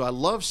 So I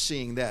love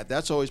seeing that.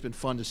 That's always been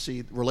fun to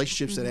see,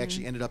 relationships that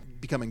actually ended up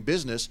becoming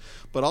business.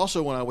 But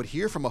also when I would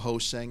hear from a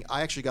host saying,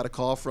 I actually got a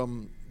call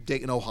from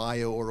Dayton,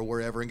 Ohio, or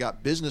wherever, and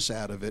got business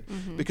out of it.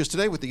 Because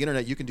today with the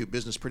internet, you can do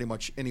business pretty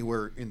much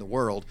anywhere in the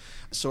world.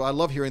 So I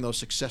love hearing those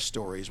success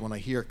stories when I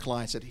hear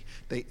clients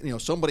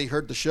that somebody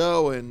heard the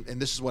show and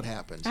this is what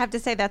happens. I have to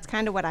say that's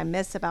kind of what I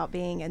miss about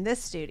being in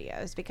this studio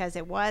is because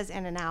it was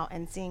in and out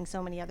and seeing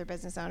so many other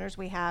business owners.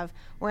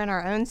 We're in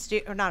our own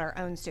studio, not our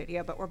own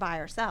studio, but we're by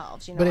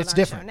ourselves. But it's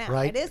different,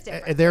 right? It is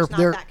different. There's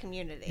not that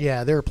community.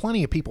 Yeah, there are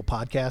plenty of people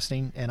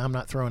podcasting, and I'm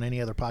not throwing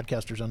any other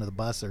podcasters under the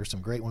bus. There are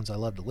some great ones I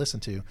love to listen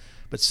to,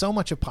 but so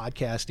much of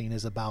podcasting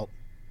is about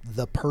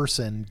the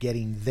person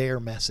getting their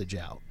message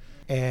out.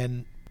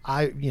 And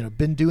I,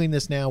 been doing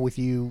this now with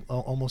you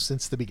almost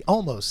since the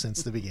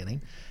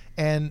beginning.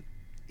 And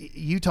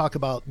you talk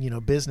about,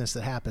 business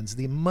that happens.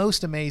 The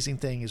most amazing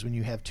thing is when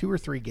you have 2 or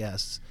 3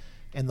 guests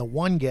and the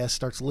one guest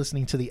starts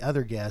listening to the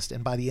other guest,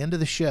 and by the end of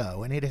the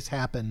show, and it has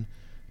happened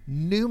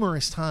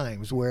numerous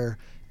times where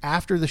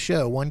after the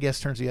show, one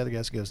guest turns to the other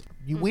guest and goes,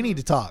 we need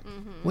to talk.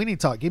 We need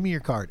to talk. Give me your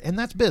card. And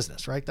that's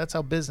business, right? That's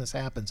how business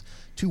happens.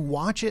 To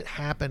watch it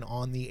happen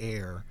on the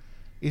air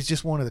is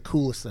just one of the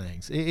coolest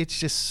things. It's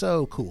just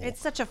so cool. It's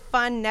such a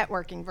fun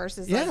networking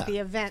versus like the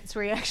events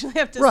where you actually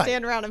have to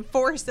stand around and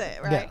force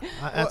it, right?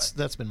 Yeah,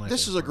 that's been my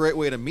This is a great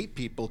way to meet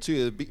people,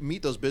 too.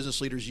 Meet those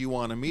business leaders you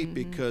want to meet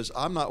because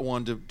I'm not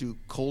one to do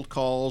cold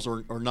calls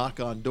or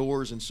knock on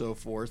doors and so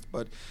forth,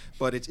 but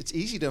it's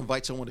easy to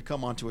invite someone to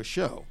come onto a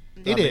show.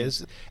 It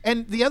is.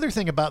 And the other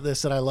thing about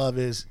this that I love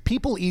is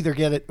people either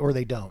get it or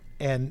they don't.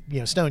 And,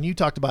 Stone, you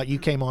talked about you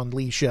came on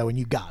Lee's show and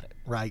you got it,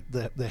 right?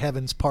 The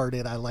heavens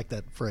parted. I like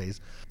that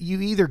phrase. You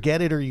either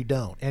get it or you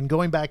don't. And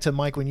going back to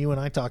Mike, when you and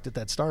I talked at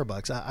that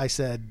Starbucks, I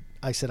said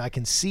I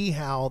can see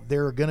how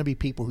there are going to be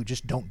people who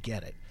just don't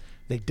get it.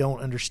 They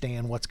don't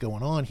understand what's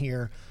going on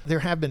here. There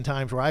have been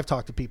times where I've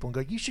talked to people and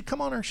go, you should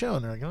come on our show.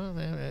 And they're like, oh,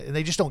 and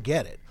they just don't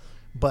get it.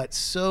 But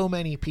so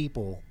many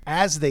people,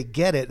 as they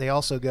get it, they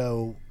also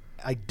go,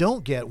 I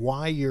don't get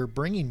why you're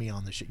bringing me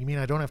on the show. You mean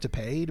I don't have to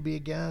pay to be a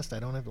guest? I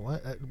don't have to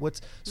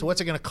what's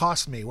it going to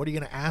cost me? What are you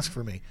going to ask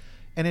for me?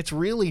 And it's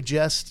really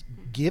just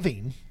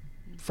giving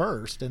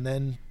first, and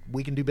then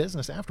we can do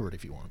business afterward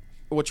if you want.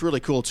 What's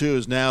really cool too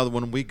is now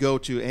when we go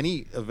to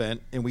any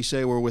event and we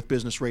say we're with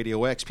Business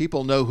RadioX,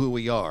 people know who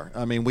we are.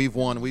 I mean,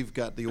 we've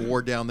got the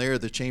award down there,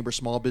 the Chamber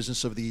Small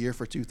Business of the Year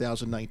for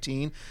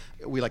 2019.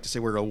 We like to say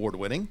we're award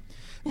winning.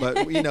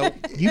 But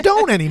you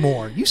don't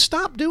anymore. You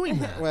stopped doing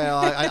that.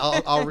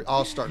 Well,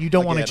 I'll start. You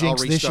don't want to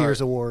jinx this year's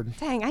award.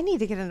 Dang, I need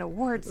to get an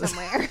award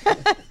somewhere.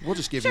 We'll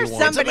just give you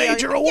one. It's a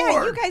major award.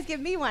 Yeah, you guys give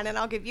me one, and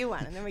I'll give you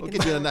one, and then we'll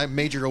get you a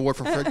major award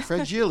from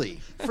Fragile.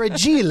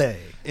 Fragile.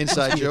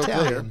 Inside joke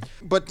there.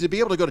 But to be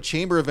able to go to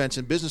chamber events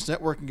and business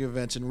networking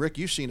events, and Rick,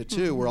 you've seen it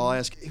too, where I'll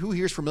ask who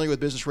here is familiar with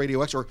Business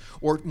RadioX,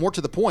 or more to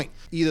the point,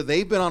 either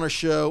they've been on a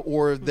show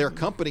or their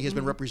company has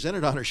been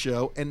represented on a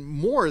show, and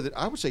more that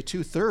I would say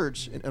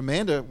 2/3. And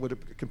Amanda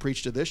can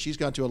preach to this. She's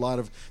gone to a lot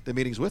of the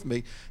meetings with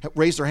me.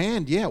 Raised her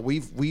hand. Yeah,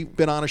 we've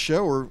been on a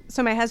show.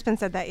 So my husband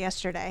said that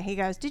yesterday. He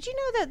goes, "Did you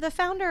know that the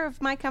founder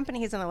of my company,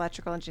 he's an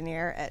electrical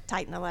engineer at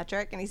Titan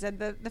Electric, and he said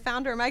the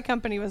founder of my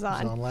company was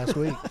on." He was on last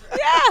week.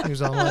 Yeah, he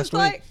was on last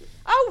week.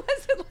 Oh,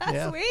 was it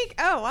last week?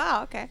 Oh,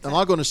 wow. Okay. And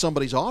I'll go into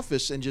somebody's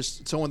office and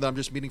just someone that I'm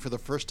just meeting for the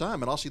first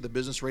time, and I'll see the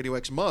Business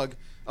RadioX mug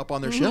up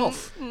on their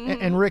shelf.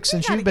 And Rick,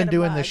 since you've been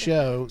doing the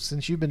show,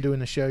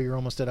 you're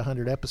almost at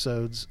 100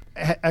 episodes.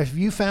 Have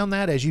you found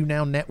that as you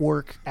now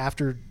network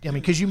after? I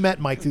mean, because you met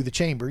Mike through the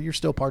chamber, you're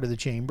still part of the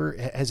chamber.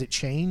 Has it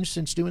changed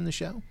since doing the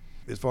show?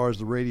 As far as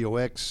the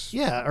RadioX,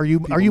 yeah, are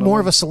you more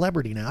of a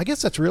celebrity now? I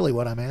guess that's really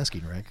what I'm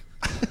asking, Rick.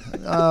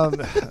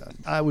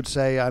 I would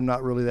say I'm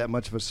not really that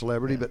much of a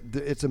celebrity, but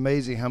it's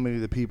amazing how many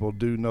of the people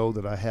do know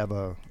that I have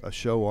a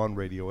show on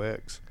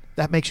RadioX.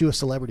 That makes you a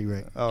celebrity,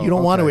 Rick. Oh, You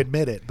don't want to okay.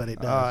 admit it, but it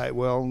does. All right,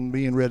 well,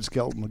 me and Red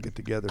Skelton will get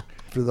together.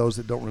 For those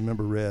that don't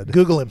remember Red.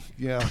 Google him.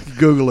 Yeah,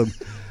 Google him.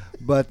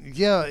 But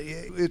yeah,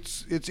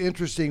 it's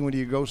interesting when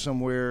you go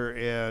somewhere,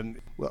 and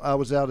well, I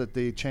was out at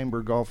the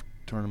Chamber Golf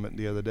Tournament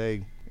the other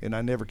day, and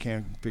I never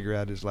can figure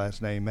out his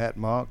last name, Matt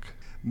Mock.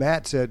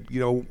 Matt said,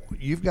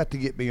 you've got to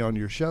get me on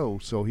your show,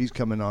 so he's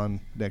coming on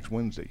next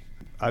Wednesday.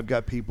 I've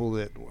got people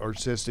that are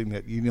insisting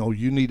that, you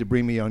need to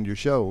bring me on your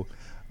show.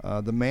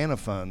 The Manna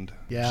Fund,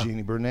 Yeah.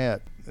 Jeannie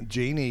Burnett.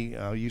 Jeannie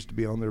used to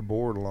be on their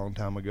board a long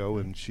time ago,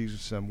 and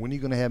she's when are you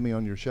going to have me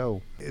on your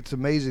show? It's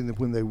amazing that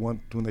when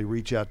they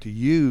reach out to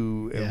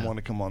you and Yeah. want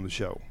to come on the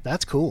show.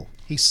 That's cool.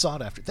 He's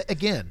sought after.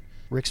 Again,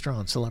 Rick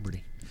Strawn,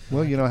 celebrity.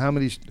 Well, how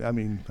many?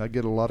 I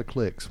get a lot of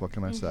clicks. What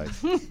can I say?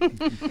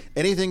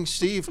 Anything,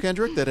 Steve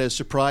Kendrick, that has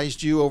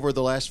surprised you over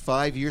the last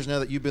 5 years now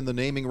that you've been the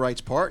naming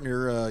rights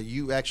partner?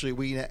 We actually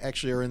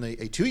are in a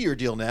 2-year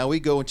deal now. We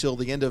go until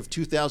the end of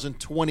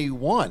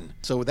 2021.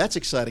 So that's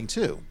exciting,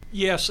 too.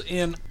 Yes,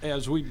 and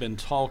as we've been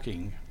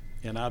talking,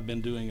 and I've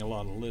been doing a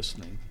lot of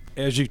listening,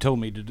 as you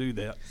told me to do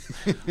that.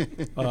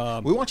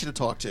 We want you to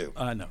talk, too.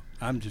 I know.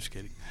 I'm just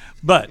kidding.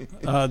 But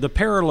the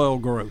parallel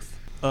growth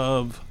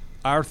of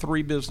our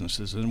three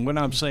businesses, and when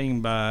I'm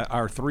saying by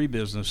our three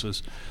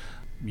businesses,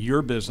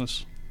 your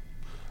business,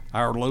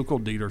 our local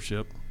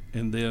dealership,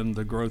 and then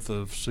the growth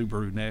of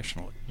Subaru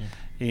nationally. Yeah.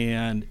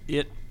 And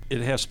it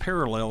has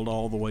paralleled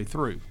all the way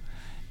through.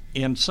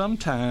 And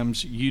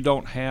sometimes you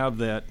don't have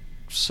that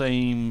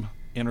same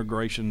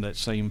integration, that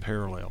same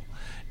parallel.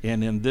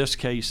 And in this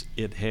case,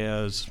 it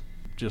has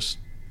just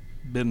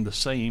been the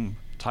same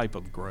type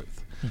of growth.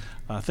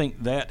 I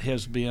think that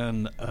has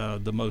been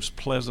the most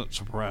pleasant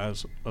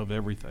surprise of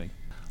everything.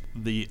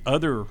 The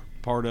other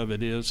part of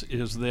it is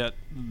that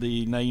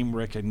the name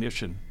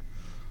recognition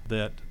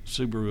that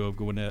Subaru of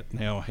Gwinnett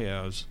now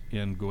has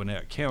in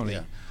Gwinnett County,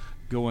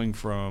 going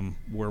from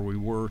where we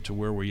were to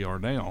where we are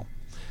now.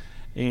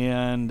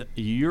 And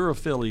your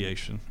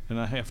affiliation,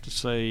 and I have to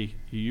say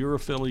your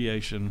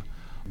affiliation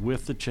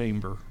with the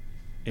Chamber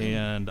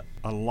and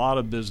a lot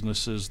of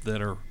businesses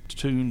that are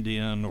tuned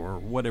in or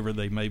whatever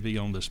they may be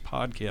on this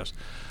podcast,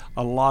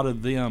 a lot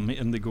of them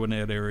in the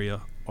Gwinnett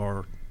area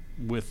are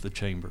with the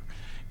Chamber.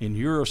 And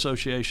your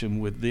association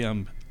with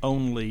them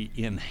only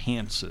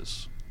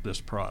enhances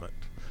this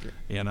product.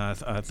 And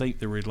I think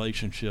the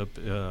relationship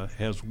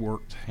has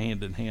worked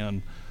hand in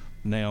hand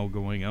now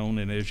going on,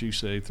 and as you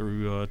say,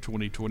 through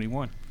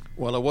 2021.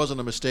 Well, it wasn't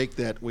a mistake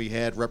that we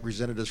had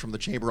representatives from the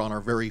Chamber on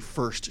our very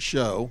first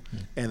show.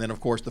 And then,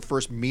 of course, the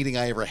first meeting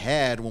I ever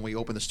had when we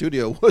opened the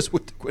studio was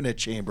with the Gwinnett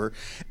Chamber.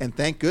 And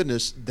thank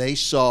goodness they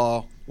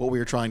saw what we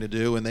were trying to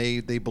do, and they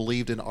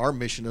believed in our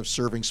mission of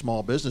serving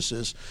small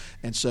businesses.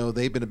 And so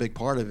they've been a big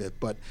part of it.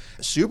 But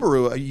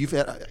Subaru, you've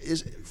had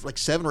like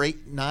 7 or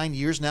 8, 9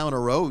 years now in a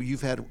row,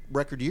 you've had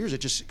record years. It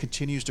just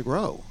continues to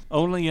grow.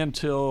 Only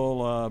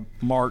until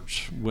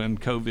March when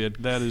COVID,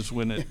 that is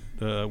when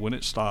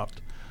it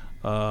stopped.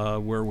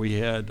 Where we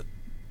had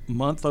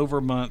month over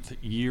month,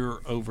 year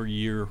over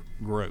year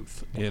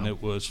growth. Wow. And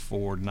it was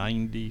for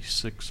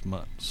 96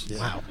 months. Yeah.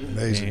 Wow.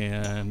 Amazing.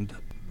 And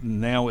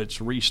now it's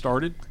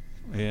restarted,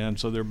 and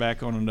so they're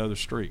back on another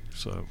streak.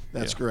 So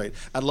that's great.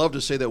 I'd love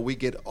to say that we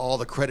get all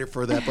the credit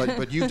for that,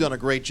 but you've done a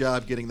great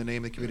job getting the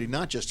name of the community,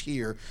 not just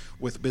here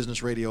with Business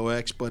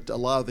RadioX, but a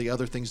lot of the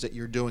other things that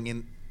you're doing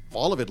in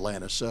all of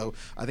Atlanta. So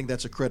I think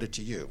that's a credit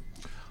to you.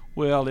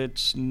 Well,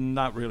 it's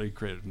not really a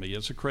credit to me.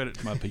 It's a credit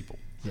to my people.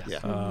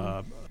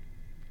 Yeah.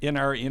 In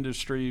our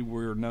industry,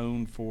 we're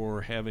known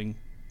for having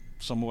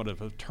somewhat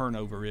of a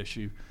turnover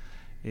issue,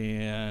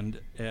 and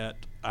at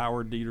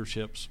our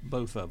dealerships,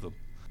 both of them,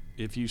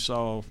 if you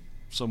saw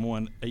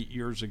someone 8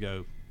 years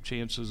ago,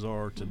 chances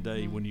are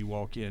today when you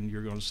walk in,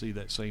 you're going to see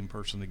that same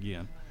person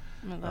again.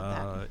 I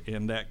love that.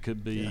 And that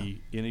could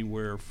be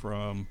anywhere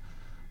from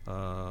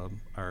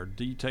our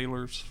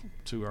detailers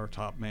to our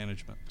top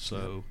management.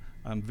 So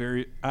I'm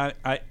very,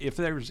 if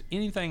there's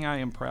anything I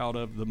am proud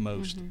of the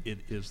most, it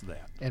is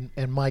that.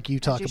 And Mike, you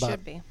talk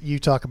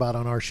about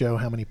on our show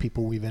how many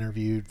people we've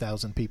interviewed,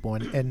 1,000 people,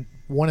 and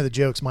one of the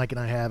jokes Mike and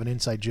I have, an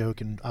inside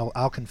joke, and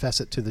I'll confess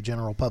it to the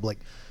general public.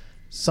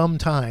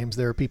 Sometimes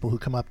there are people who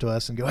come up to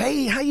us and go,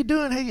 "Hey, how you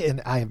doing?" Hey, and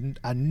I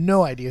have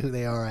no idea who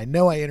they are. I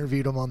know I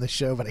interviewed them on the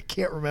show, but I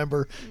can't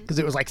remember because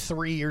it was like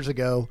 3 years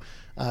ago.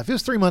 If it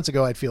was 3 months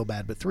ago, I'd feel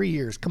bad, but 3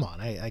 years, come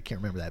on, I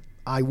can't remember that.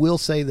 I will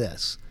say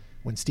this.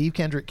 When Steve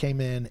Kendrick came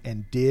in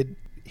and did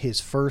his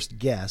first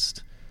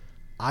guest,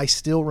 I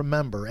still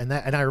remember, and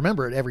I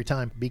remember it every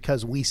time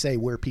because we say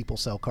where people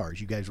sell cars.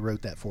 You guys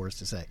wrote that for us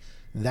to say.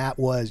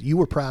 You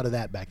were proud of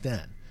that back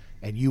then,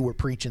 and you were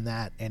preaching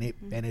that, and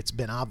it's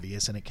been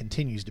obvious, and it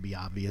continues to be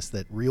obvious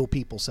that real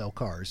people sell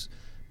cars,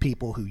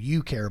 people who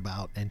you care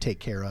about and take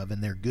care of,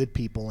 and they're good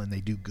people and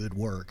they do good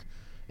work.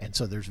 And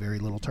so there's very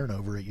little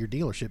turnover at your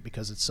dealership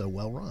because it's so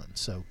well run.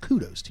 So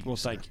kudos to you. Well,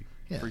 sir. thank you.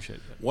 Yeah. Appreciate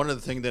that. One of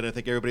the things that I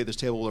think everybody at this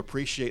table will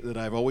appreciate that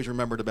I've always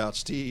remembered about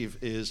Steve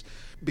is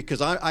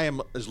because I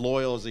am as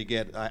loyal as they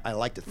get, I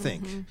like to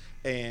think.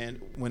 And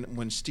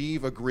when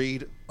Steve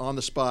agreed on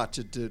the spot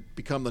to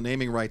become the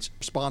naming rights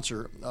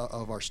sponsor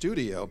of our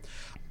studio,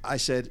 I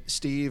said,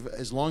 Steve,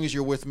 as long as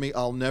you're with me,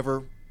 I'll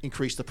never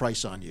increase the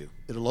price on you.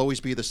 It'll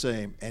always be the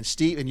same. And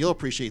Steve, and you'll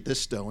appreciate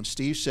this, Stone,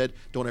 Steve said,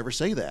 don't ever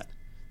say that,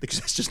 because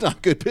that's just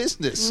not good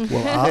business.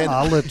 Well,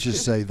 I'll let you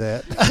say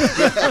that.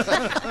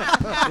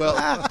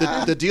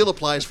 Well, the deal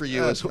applies for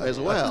you as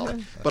well.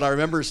 But I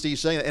remember Steve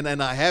saying that,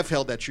 and I have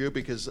held that true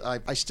because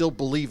I still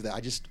believe that.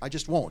 I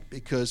just won't,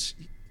 because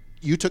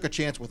you took a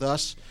chance with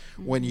us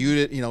when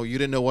you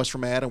didn't know us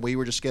from Adam. We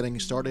were just getting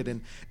started,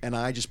 and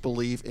I just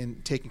believe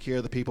in taking care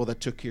of the people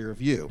that took care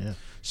of you. Yeah.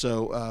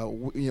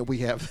 So we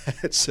have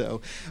that.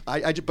 So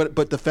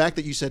but the fact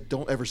that you said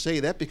don't ever say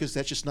that, because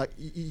that's just not,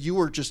 you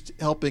were just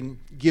helping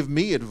give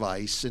me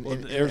advice. And,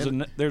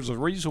 well, there's a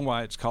reason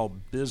why it's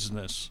called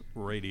Business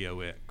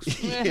RadioX.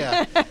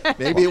 Yeah,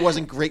 maybe it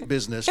wasn't great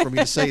business for me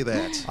to say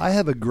that. I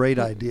have a great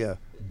idea.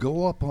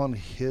 Go up on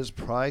his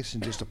price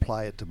and just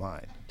apply it to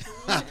mine.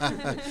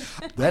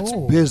 That's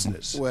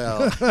business.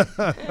 Well,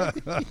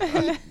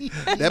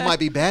 that might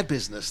be bad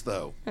business,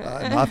 though.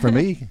 Not for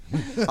me.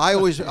 I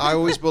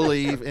always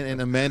believe,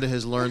 and Amanda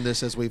has learned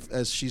this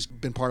as she's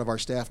been part of our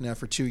staff now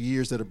for 2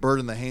 years, that a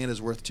bird in the hand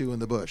is worth two in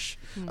the bush.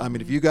 I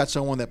mean, if you got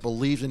someone that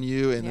believes in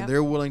you and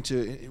they're willing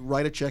to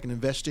write a check and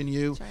invest in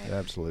you, right.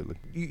 Absolutely,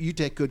 you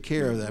take good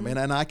care of them.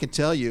 And I can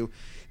tell you,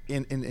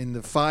 in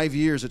the 5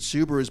 years that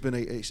Subaru has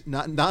been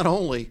not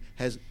only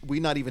has we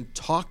not even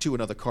talked to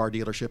another car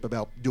dealership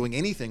about doing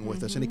anything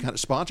with us, any kind of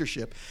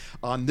sponsorship,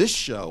 on this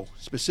show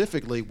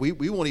specifically,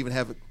 we won't even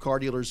have car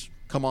dealers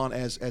come on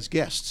as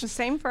guests. The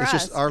same for us. us.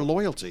 It's just our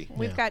loyalty.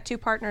 We've got two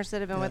partners that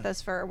have been with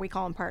us we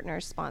call them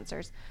partners,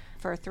 sponsors,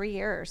 for 3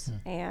 years,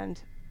 and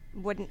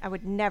I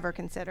would never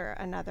consider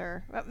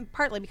another,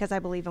 partly because I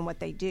believe in what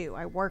they do.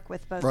 I work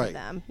with both of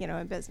them,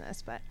 in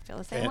business, but I feel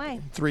the same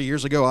way. 3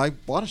 years ago, I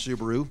bought a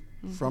Subaru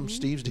from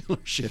Steve's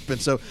dealership,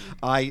 and so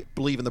I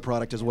believe in the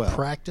product as well.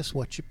 Practice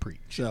what you preach.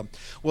 So,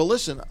 well,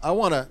 listen, I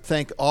want to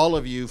thank all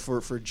of you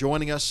for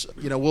joining us.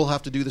 We'll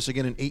have to do this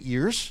again in 8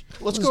 years.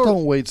 Let's go.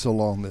 Don't wait so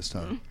long this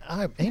time.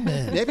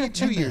 Amen. Maybe in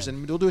 2 years,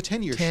 and we'll do a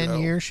 10-year show.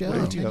 10-year show.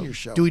 We'll do a 10-year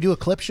show. Do we do a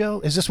clip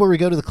show? Is this where we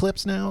go to the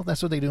clips now?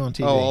 That's what they do on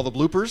TV. Oh, all the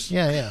bloopers?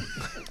 Yeah.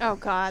 Oh,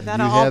 God, You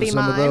that'll all have be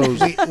some mine. of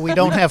those. We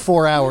don't have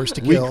 4 hours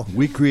to kill.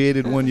 We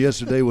created one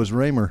yesterday. Was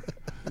Raymer.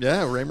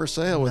 Yeah, Raymer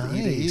Sale with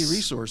Nice. E2E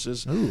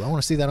Resources. Ooh, I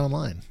want to see that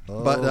online.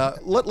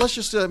 But let's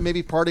just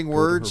maybe parting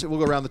words. We'll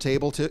go around the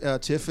table.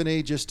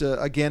 Tiffany, just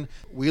again,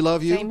 we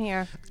love you. Same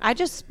here. I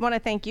just want to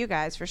thank you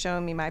guys for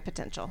showing me my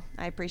potential.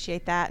 I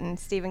appreciate that, and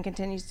Stephen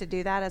continues to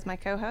do that as my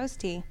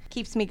co-host. He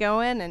keeps me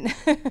going and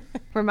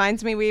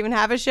reminds me we even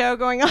have a show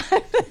going on.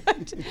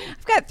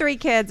 I've got 3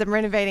 kids. I'm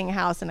renovating a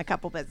house and a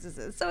couple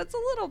businesses, so it's a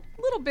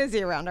little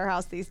busy around our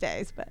house these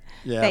days. But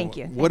thank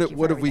you. What Thank you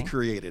for have we everything.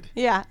 created?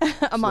 Yeah,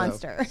 a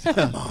monster.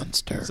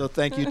 Monster. So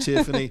thank you,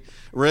 Tiffany.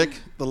 Rick,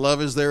 the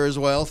love is there as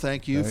well.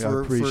 Thank you I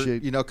for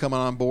appreciate coming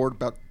on board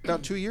about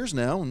 2 years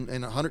now and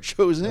 100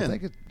 shows in. I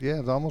think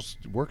it's almost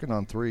working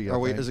on 3.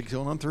 Is it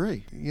going on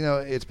 3?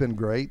 It's been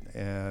great,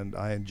 and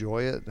I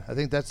enjoy it. I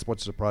think that's what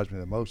surprised me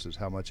the most is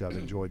how much I've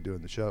enjoyed doing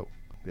the show.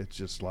 It's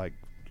just like,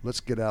 let's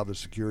get out of the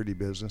security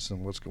business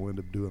and let's go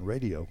into doing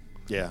radio.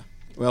 Yeah.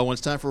 Well, when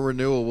it's time for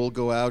renewal, we'll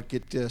go out,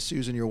 get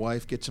Susan, your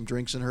wife, get some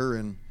drinks in her,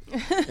 and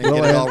get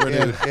it all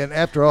renewed. And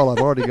after all, I've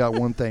already got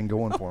one thing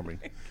going for me.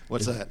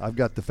 What's that? I've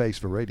got the face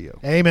for radio.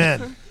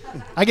 Amen.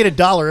 I get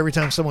 $1 every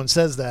time someone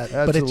says that,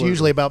 but it's Absolutely.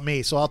 usually about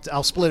me, so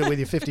I'll split it with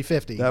you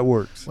 50-50. That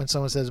works. When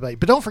someone says about you.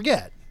 But don't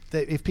forget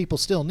that if people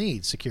still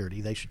need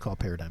security, they should call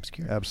Paradigm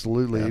Security.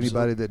 Absolutely.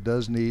 Anybody that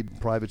does need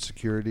private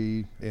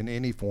security in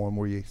any form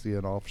where you see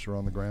an officer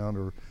on the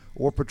ground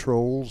or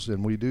patrols,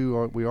 and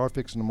we are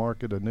fixing to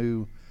market a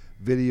new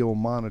video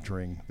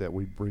monitoring that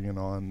we bringing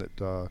on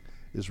that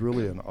is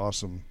really an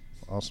awesome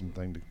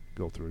thing to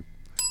go through.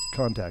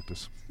 Contact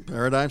us.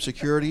 Paradigm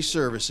Security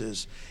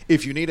Services.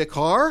 If you need a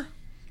car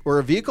or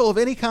a vehicle of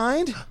any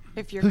kind,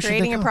 If you're Who should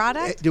creating they a call?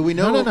 product. do we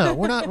know? No.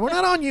 We're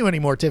not on you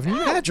anymore, Tiffany.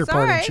 You had your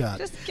parting Sorry, shot.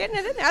 just getting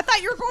it in there. I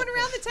thought you were going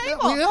around the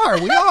table. We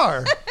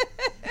are.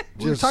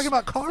 We were Just- talking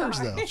about cars,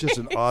 though. It's just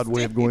an odd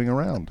way of going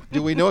around.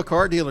 Do we know a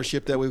car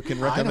dealership that we can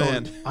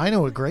recommend? I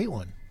know a great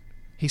one.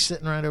 He's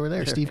sitting right over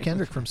there, Steve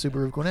Kendrick from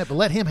Subaru of Gwinnett. But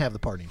let him have the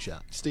parting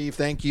shot. Steve,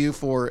 thank you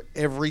for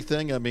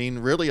everything. I mean,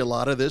 really, a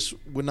lot of this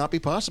would not be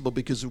possible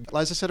because,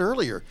 as I said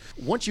earlier,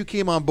 once you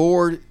came on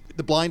board,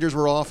 the blinders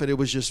were off and it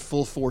was just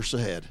full force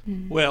ahead.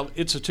 Well,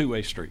 it's a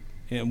two-way street,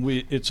 and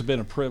it's been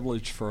a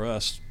privilege for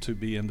us to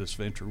be in this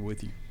venture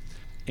with you.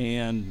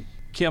 And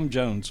Kim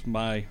Jones,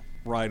 my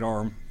right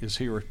arm, is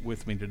here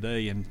with me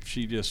today, and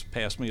she just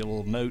passed me a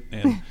little note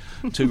and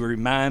to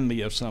remind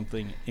me of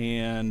something.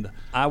 And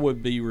I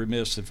would be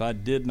remiss if I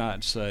did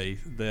not say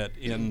that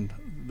in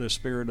the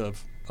spirit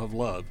of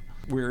love,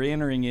 we're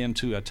entering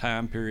into a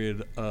time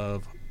period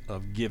of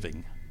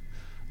giving.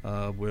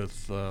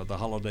 with the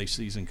holiday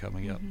season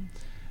coming up.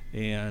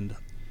 And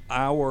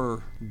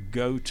our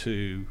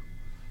go-to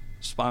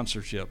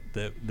sponsorship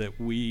that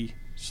we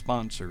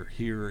sponsor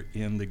here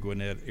in the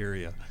Gwinnett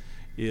area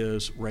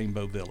is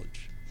Rainbow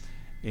Village.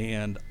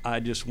 And I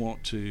just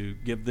want to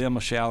give them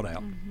a shout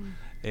out,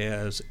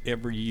 as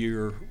every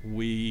year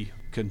we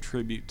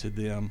contribute to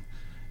them,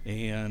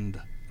 and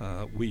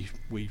we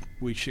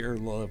share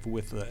love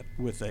with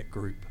that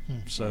group.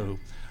 So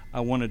I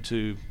wanted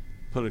to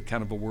put a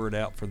kind of a word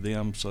out for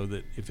them, so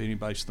that if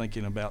anybody's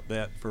thinking about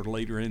that for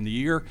later in the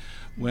year,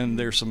 when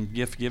there's some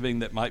gift giving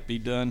that might be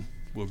done,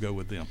 we'll go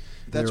with them.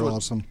 They're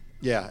awesome.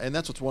 Yeah, and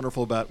that's what's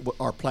wonderful about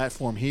our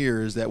platform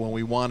here, is that when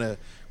we want to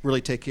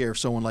really take care of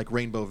someone like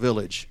Rainbow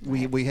Village,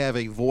 we have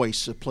a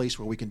voice, a place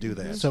where we can do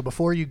that. So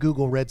before you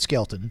Google Red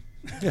Skelton,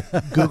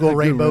 Google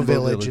Rainbow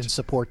Village and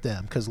support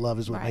them, because love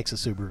is what makes a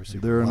Subaru.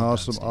 They're an Well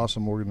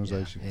awesome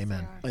organization. Yeah.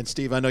 Amen. And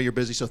Steve, I know you're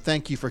busy, so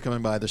thank you for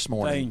coming by this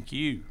morning. Thank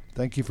you.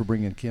 Thank you for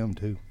bringing Kim,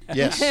 too.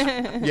 Yes.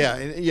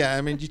 Yeah.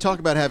 I mean, you talk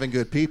about having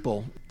good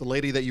people. The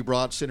lady that you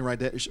brought sitting right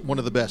there is one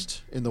of the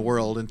best in the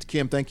world. And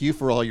Kim, thank you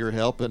for all your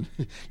help. And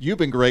you've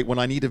been great when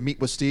I need to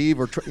meet with Steve,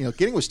 or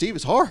getting with Steve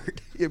is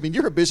hard. I mean,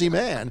 you're a busy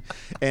man,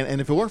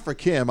 and if it weren't for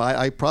Kim,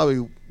 I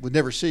probably would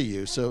never see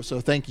you. So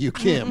thank you,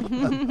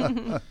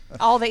 Kim.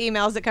 All the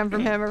emails that come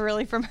from him are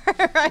really from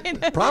her,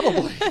 right?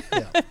 Probably.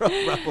 Yeah.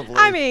 Probably.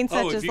 I mean,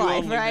 such if is you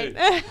life, only right?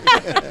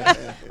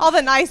 knew. All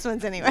the nice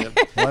ones, anyway.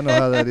 Well, I know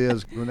how that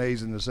is.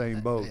 Renee's in the same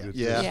boat. It's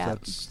Yeah.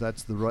 just-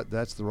 that's the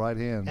right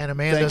hand. And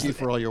Amanda's Thank you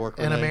for all your work,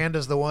 And Renee.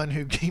 Amanda's the one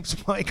who keeps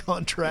Mike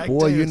on track.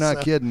 Boy, too, you're not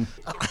so- kidding.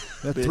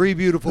 Three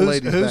beautiful Who's,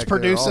 ladies who's back there.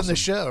 producing Awesome. the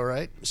show,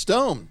 right?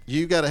 Stone,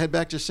 you got to head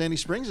back to Sandy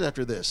Springs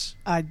after this.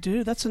 I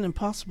do. That's an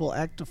impossible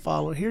act to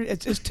follow. Here,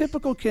 it's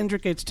typical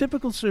Kendrick. It's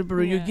typical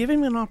Subaru. You give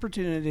him an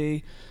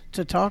opportunity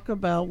to talk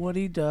about what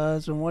he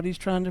does and what he's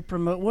trying to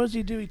promote. What does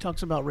he do? He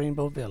talks about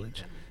Rainbow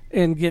Village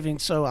and giving.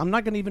 So I'm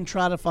not going to even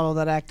try to follow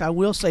that act. I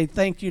will say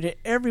thank you to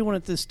everyone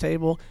at this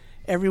table,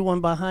 everyone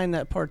behind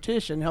that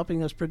partition,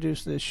 helping us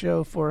produce this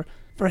show, for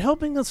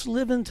helping us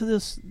live into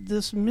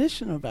this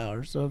mission of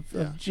ours of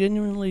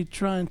genuinely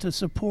trying to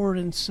support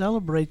and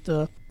celebrate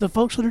the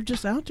folks that are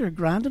just out there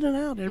grinding it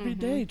out every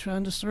day,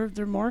 trying to serve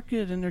their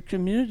market and their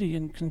community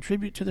and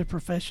contribute to their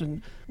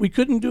profession. We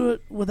couldn't do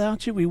it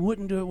without you. We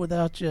wouldn't do it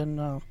without you.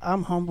 And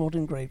I'm humbled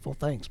and grateful.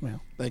 Thanks,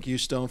 Mel. Thank you,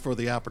 Stone, for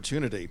the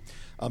opportunity.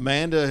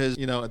 Amanda has,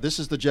 this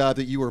is the job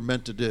that you were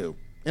meant to do.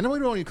 And we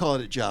don't even call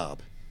it a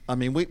job. I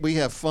mean, we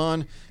have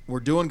fun.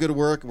 We're doing good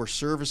work. We're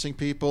servicing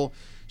people.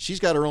 She's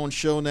got her own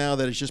show now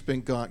that has just been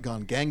gone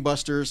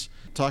gangbusters.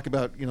 Talk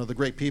about, the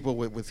great people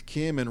with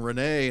Kim and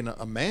Renee, and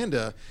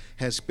Amanda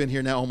has been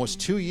here now almost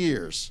 2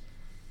 years.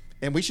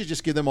 And we should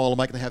just give them all a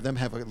mic and have them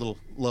have a little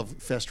love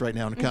fest right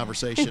now in a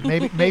conversation.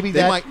 Maybe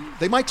they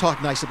might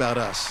talk nice about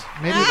us.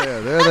 Maybe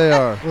Yeah, there they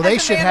are. Well, they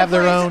That's should Amanda have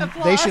their Boy's own.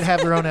 applause. They should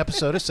have their own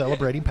episode of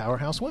celebrating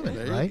powerhouse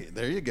women, right?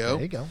 There you go.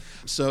 There you go.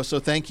 So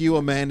thank you,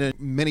 Amanda.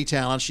 Many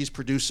talents. She's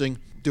producing,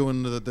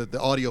 doing the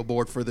audio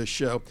board for this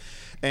show.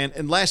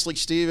 And lastly,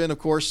 Steven, of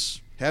course,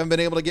 haven't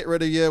been able to get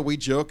rid of you. We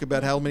joke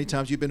about how many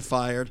times you've been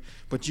fired,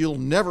 but you'll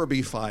never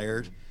be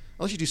fired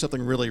unless you do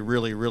something really,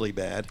 really, really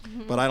bad.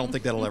 But I don't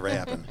think that'll ever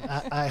happen.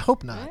 I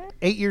hope not.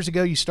 8 years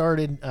ago, you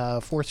started,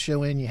 fourth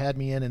show in, you had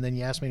me in, and then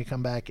you asked me to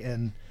come back,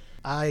 and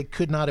I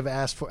could not have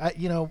asked for,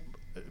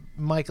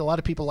 Mike, a lot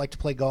of people like to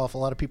play golf. A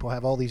lot of people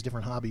have all these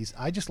different hobbies.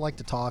 I just like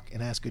to talk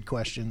and ask good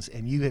questions,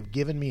 and you have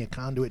given me a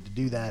conduit to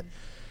do that.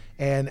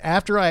 And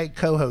after I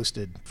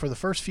co-hosted, for the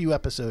first few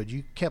episodes,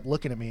 you kept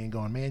looking at me and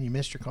going, man, you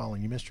missed your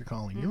calling.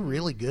 You're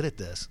really good at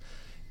this.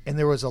 And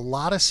there was a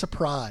lot of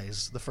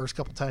surprise the first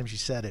couple times you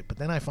said it, but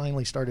then I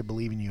finally started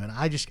believing you. And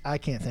I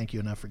can't thank you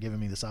enough for giving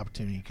me this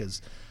opportunity,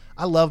 because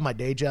I love my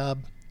day job,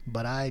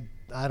 but I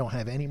don't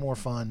have any more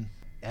fun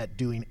at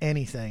doing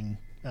anything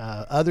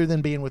other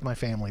than being with my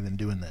family than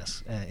doing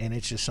this. And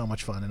it's just so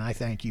much fun. And I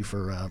thank you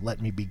for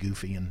letting me be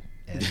goofy, and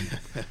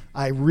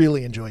I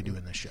really enjoy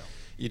doing this show.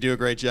 You do a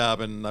great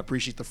job, and I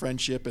appreciate the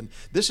friendship. And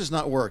this is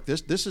not work.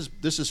 This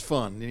is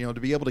fun. To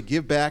be able to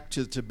give back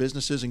to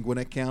businesses in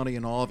Gwinnett County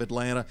and all of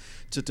Atlanta,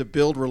 to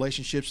build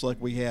relationships like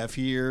we have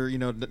here.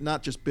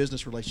 Not just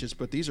business relationships,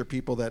 but these are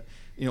people that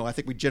I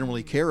think we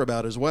generally care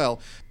about as well.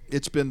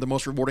 It's been the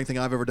most rewarding thing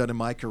I've ever done in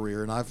my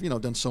career, and I've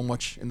done so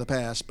much in the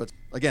past. But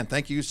again,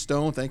 thank you,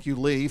 Stone. Thank you,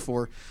 Lee,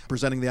 for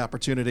presenting the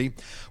opportunity.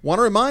 Want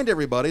to remind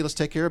everybody, let's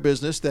take care of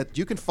business, that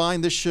you can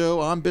find this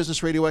show on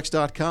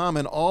BusinessRadioX.com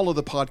and all of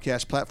the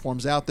podcast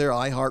platforms out there.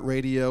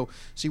 iHeartRadio.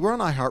 See, we're on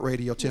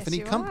iHeartRadio, Tiffany.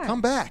 you Come are.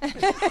 back.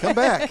 Come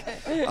back.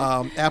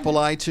 Apple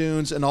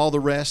iTunes and all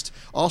the rest.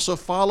 Also,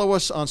 follow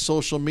us on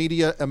social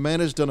media.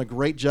 Amanda's done a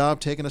great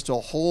job taking us to a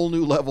whole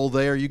new level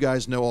there. You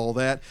guys know all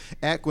that.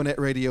 At Gwinnett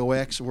Radio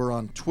X. We're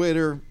on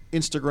Twitter,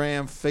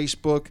 Instagram,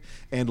 Facebook,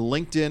 and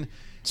LinkedIn.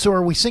 So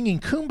are we singing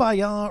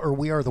Kumbaya or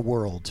We Are the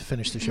World to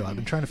finish the show? I've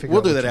been trying to figure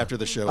We'll out. do which that one. after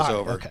the show's All right,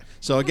 over. okay.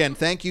 So again,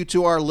 thank you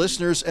to our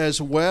listeners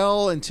as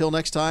well. Until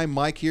next time,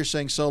 Mike here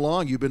saying so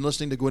long. You've been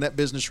listening to Gwinnett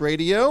Business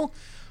Radio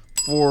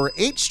for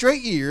 8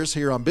 straight years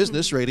here on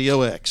Business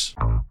Radio X.